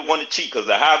less likely one to cheat because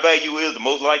the high value is the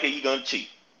most likely he's gonna cheat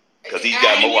because he's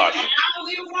got more options. I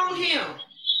don't even want him.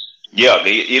 Yeah,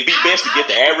 it'd be best to get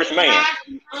the average man.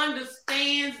 He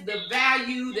understands the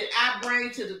value that I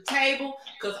bring to the table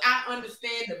because I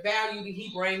understand the value that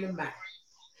he brings to mine.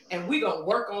 And we're going to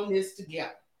work on this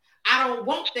together. I don't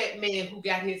want that man who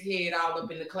got his head all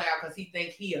up in the cloud because he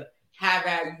thinks he a high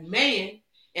value man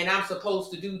and I'm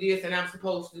supposed to do this and I'm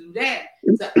supposed to do that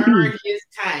to earn his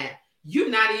time. You're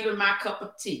not even my cup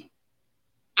of tea.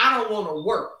 I don't want to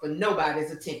work for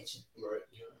nobody's attention. Right.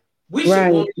 We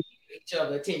should want to give each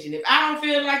other attention. If I don't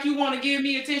feel like you want to give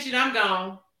me attention, I'm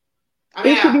gone.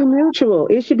 It should be mutual.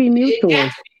 It should be mutual. It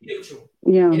got to be mutual.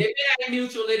 Yeah. And if it ain't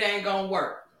mutual, it ain't gonna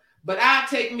work. But I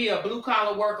take me a blue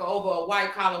collar worker over a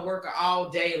white collar worker all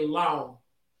day long.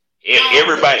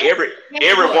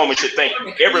 Every woman should think.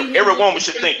 Every woman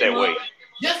should think that way.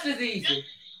 Just as easy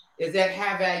as that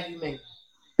high value man.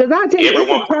 Because I tell you,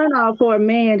 it's a turn off for a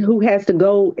man who has to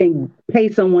go and pay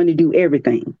someone to do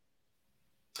everything.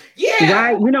 Yeah.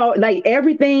 Right? You know, like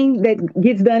everything that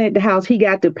gets done at the house, he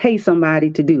got to pay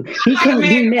somebody to do. He can't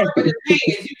do nothing. You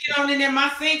get on in there,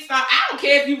 my sink stop. I don't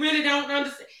care if you really don't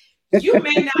understand. You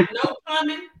may not know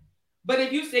plumbing, but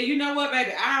if you say, you know what,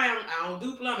 baby, I don't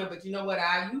do plumbing, but you know what,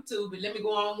 I YouTube it. Let me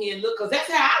go on here and look, because that's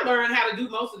how I learned how to do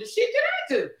most of the shit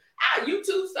that I do. I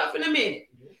YouTube stuff in a minute.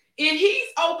 And he's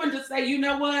open to say, you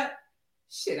know what?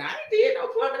 shit, I ain't did no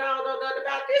plumbing. I don't know nothing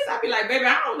about this. I'd be like, baby,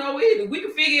 I don't know either. We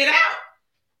can figure it out.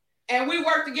 And we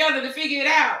work together to figure it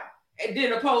out. And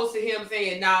then opposed to him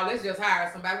saying, no, let's just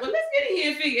hire somebody. Well, let's get in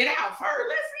here and figure it out first.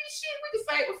 Let's see, shit, we can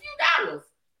save a few dollars.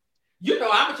 You know,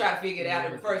 I'm going to try to figure it out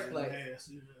in the first place.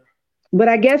 But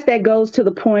I guess that goes to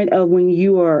the point of when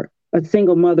you are a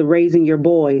single mother raising your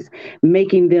boys,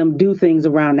 making them do things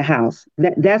around the house.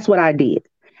 That's what I did.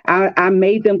 I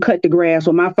made them cut the grass.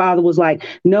 When my father was like,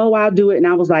 no, I'll do it. And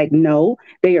I was like, no,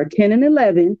 they are 10 and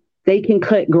 11. They can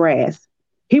cut grass.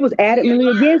 He was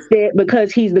adamantly against it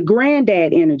because he's the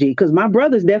granddad energy, because my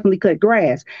brothers definitely cut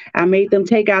grass. I made them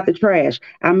take out the trash.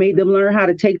 I made them learn how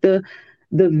to take the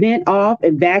vent off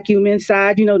and vacuum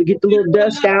inside, you know, to get the little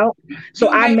dust out. So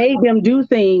I made them do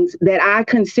things that I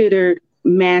considered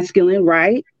masculine,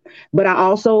 right? But I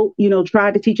also, you know,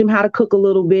 tried to teach them how to cook a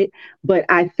little bit. But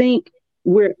I think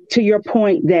we're to your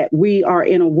point that we are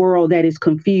in a world that is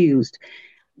confused.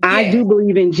 Yeah. I do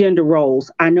believe in gender roles.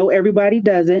 I know everybody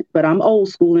doesn't, but I'm old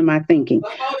school in my thinking.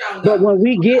 But when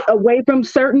we get away from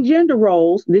certain gender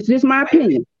roles, this is my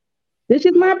opinion. This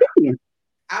is my opinion.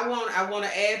 I want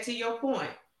to add to your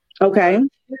point. Okay. Here's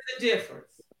the difference.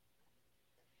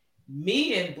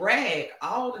 Men brag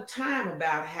all the time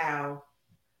about how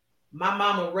my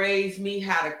mama raised me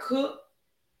how to cook.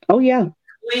 Oh, yeah.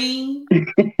 Clean.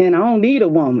 And I don't need a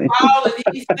woman. All of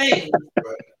these things.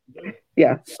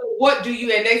 Yeah. So what do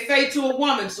you, and they say to a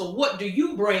woman, so what do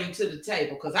you bring to the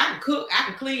table? Because I can cook, I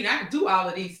can clean, I can do all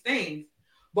of these things.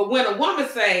 But when a woman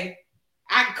say,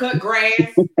 I can cut grass,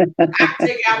 I can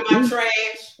take out my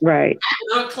trash, right? I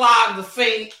can unclog the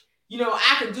sink, you know,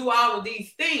 I can do all of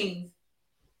these things.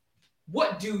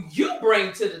 What do you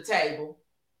bring to the table?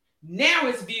 Now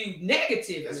it's viewed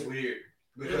negatively. That's weird.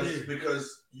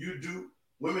 Because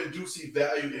women do see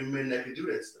value in men that can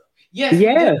do that stuff. Yes,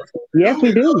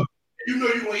 we do. You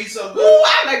know you want to eat something. Ooh,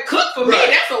 I like cook for me.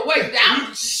 That's a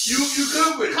waste. You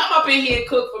cook with it. Come up in here and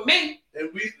cook for me.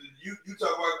 And you talk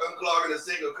about unclogging the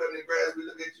sink or cutting the grass. We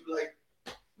look at you like,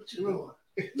 what you doing?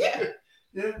 Yeah.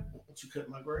 Yeah. What you cut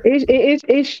my grass?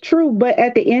 It's true, but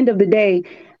at the end of the day,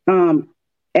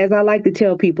 as I like to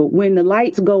tell people, when the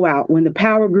lights go out, when the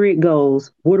power grid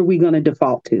goes, what are we going to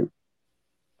default to?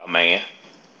 A man.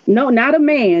 No, not a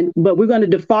man, but we're going to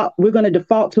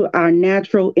default to our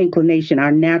natural inclination,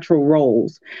 our natural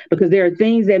roles, because there are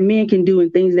things that men can do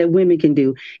and things that women can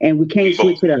do, and we can't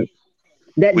switch it up.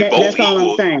 That's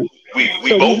all I'm saying. We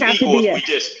both equals.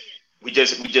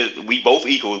 We both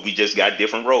equals. We just got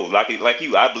different roles. Like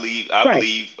you, I believe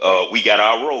we got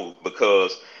our role,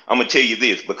 because I'm gonna tell you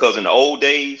this, because in the old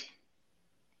days,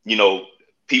 you know,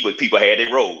 people had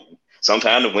their role.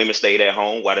 Sometimes the women stayed at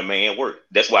home while the man worked.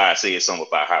 That's why I said something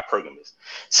about hypergamous.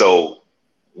 So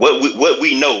what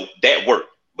we know, that worked,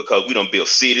 because we don't build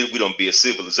cities, we don't build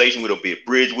civilization, we don't build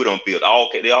bridge, we don't build all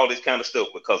this kind of stuff,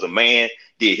 because a man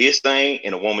did his thing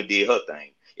and a woman did her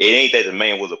thing. It ain't that the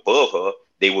man was above her.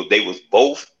 They was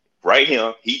both right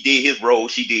here. He did his role,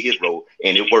 she did his role,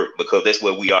 and it worked, because that's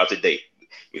where we are today.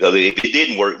 Because if it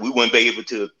didn't work, we wouldn't be able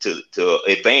to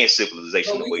advance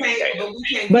civilization the way we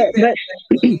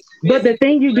can. But the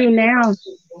thing you do now,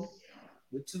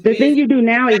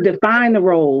 is define the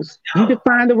roles. You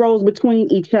define the roles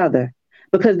between each other,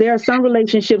 because there are some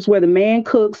relationships where the man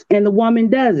cooks and the woman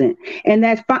doesn't, and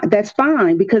that's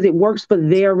fine because it works for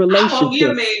their relationship. I don't get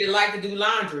a man that like to do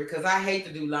laundry, because I hate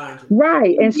to do laundry.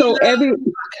 Right, and so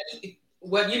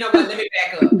well, you know what? Let me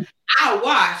back up. I'll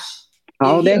wash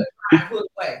all that. I put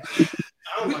away.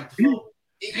 I don't like the fold.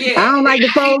 Yeah, I don't like the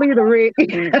fold either, Rick. I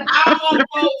don't want to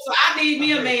fold, so I need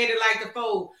me a man that like to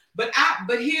fold. But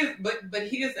here's,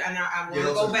 and I want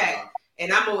to go back, and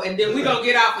then we're gonna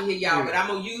get off of here, y'all. But I'm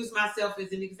gonna use myself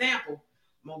as an example.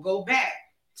 I'm gonna go back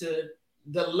to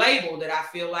the label that I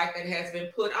feel like that has been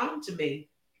put onto me,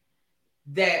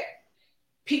 that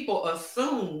people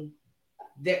assume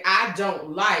that I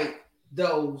don't like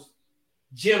those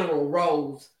general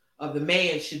roles of the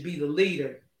man should be the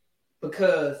leader,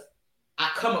 because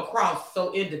I come across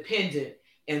so independent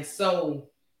and so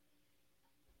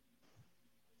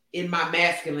in my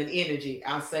masculine energy.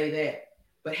 I'll say that.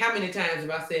 But how many times have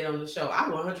I said on the show, I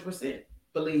 100%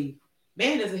 believe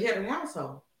man is the head of the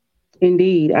household.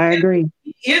 Indeed, I agree.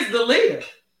 He is the leader.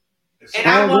 And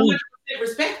I 100%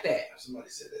 respect that. If somebody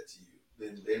said that to you,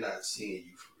 then they're not seeing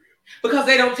you for real. Because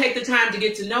they don't take the time to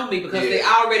get to know me, because they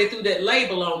already threw that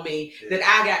label on me that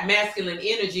I got masculine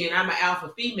energy and I'm an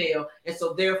alpha female. And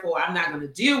so therefore I'm not going to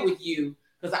deal with you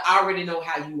because I already know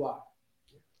how you are.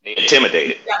 They're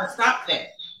intimidated. You got to stop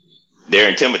that. They're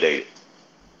intimidated.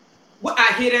 Well,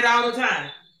 I hear that all the time.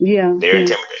 Yeah. They're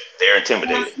intimidated. They're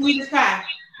intimidated. My sweetest pie.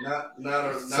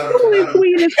 Who is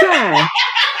Queen of Shy?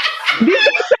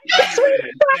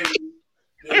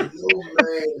 There's no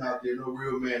man out there, no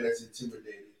real man that's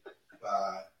intimidated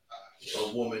by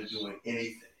a woman doing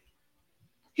anything.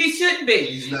 He shouldn't be.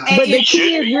 He's not. But the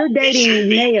key is you're dating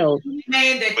males.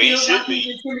 Man that feels like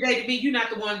he's intimidated me, you're not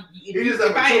the one.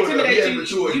 If I intimidate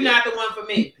you, you're not the one for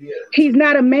me. He's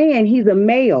not a man, he's a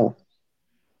male.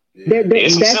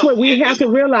 That's what we have to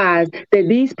realize, that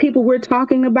these people we're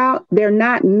talking about, they're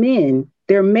not men,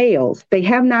 they're males. They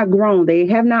have not grown, they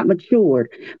have not matured.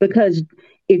 Because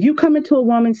if you come into a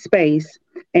woman's space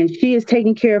and she is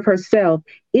taking care of herself,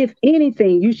 if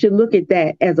anything, you should look at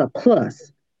that as a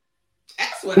plus.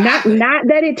 That's what not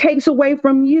that it takes away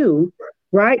from you,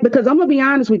 right? Because I'm gonna be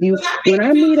honest with you. When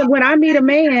I meet a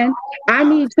man, I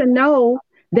need to know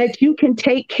that you can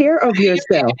take care of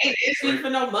yourself. Ain't asking for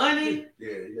no money.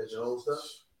 Yeah, you got your own stuff.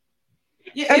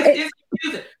 Yeah, it's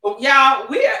confusing. But y'all,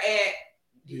 we are at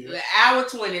hour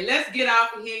 20. Let's get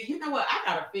off of here. You know what? I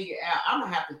gotta figure out. I'm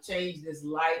gonna have to change this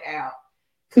light out.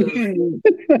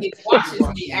 It washes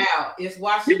me out. It's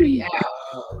washing me out.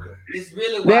 Okay. It's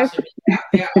really washing me out.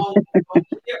 Here on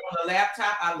the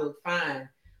laptop, I look fine,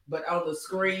 but on the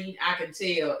screen, I can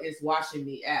tell it's washing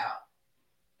me out.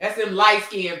 That's them light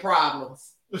skin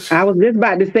problems. I was just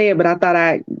about to say it, but I thought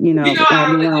I identify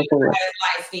as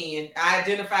light skin. I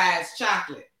identify as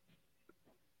chocolate.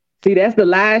 See, that's the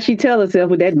lie she tells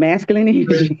herself with that masculine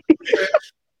energy.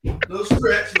 No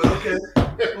stretch, but okay.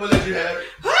 We'll let you have it.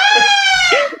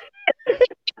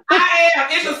 I am.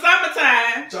 It's the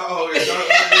summertime.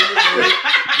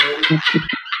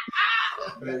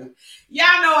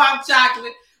 Y'all know I'm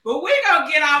chocolate. But we're going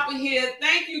to get off of here.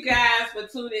 Thank you guys for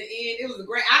tuning in. It was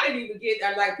great. I didn't even get,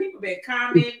 like, people been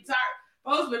commenting.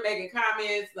 Folks been making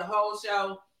comments the whole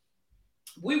show.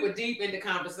 We were deep into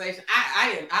conversation.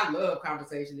 I love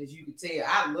conversation, as you can tell.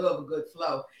 I love a good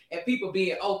flow. And people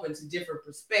being open to different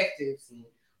perspectives.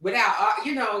 Without,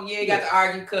 you ain't got to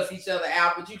argue, cuss each other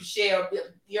out, but you can share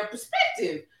your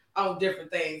perspective on different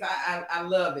things. I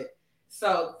love it.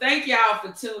 So thank y'all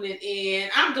for tuning in.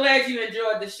 I'm glad you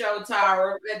enjoyed the show,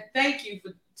 Tara. And thank you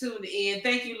for tuning in.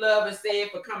 Thank you, Love and Said,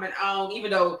 for coming on. Even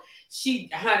though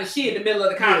she in the middle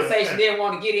of the conversation didn't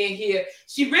want to get in here.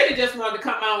 She really just wanted to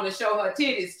come on and show her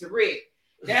titties to Rick.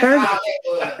 That's all that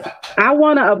was. I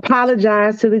want to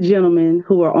apologize to the gentlemen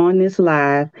who are on this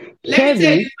live.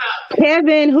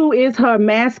 Kevin, who is her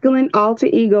masculine alter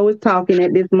ego, is talking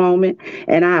at this moment,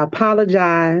 and I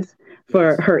apologize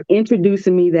for her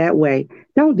introducing me that way.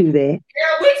 Don't do that. Girl,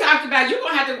 we talked about, you're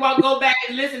going to have to go back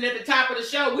and listen at the top of the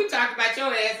show. We talked about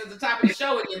your ass at the top of the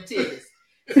show with them titties.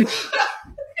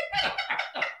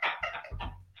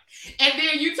 And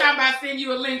then you talk about sending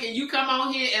you a link and you come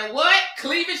on here and what?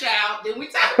 Cleavage out. Then we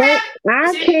talk about it.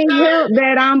 I can't help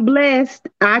that I'm blessed.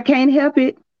 I can't help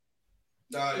it.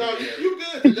 No, you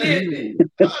good. Listen.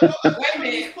 Wait a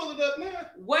minute. Pull it up now.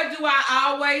 What do I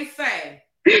always say?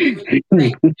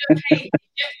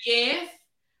 Yes,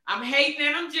 I'm hating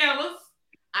and I'm jealous.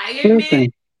 I admit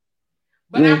it.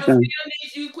 But I'm still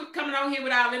need you to quit coming on here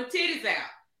with all them titties out.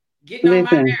 Getting on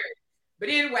my nerves. But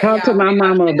anyway, talk to my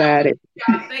mama about it.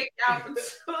 Y'all, thank y'all for tuning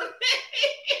in.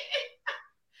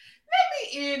 Let me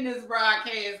end this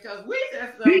broadcast because we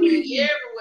just don't get everywhere.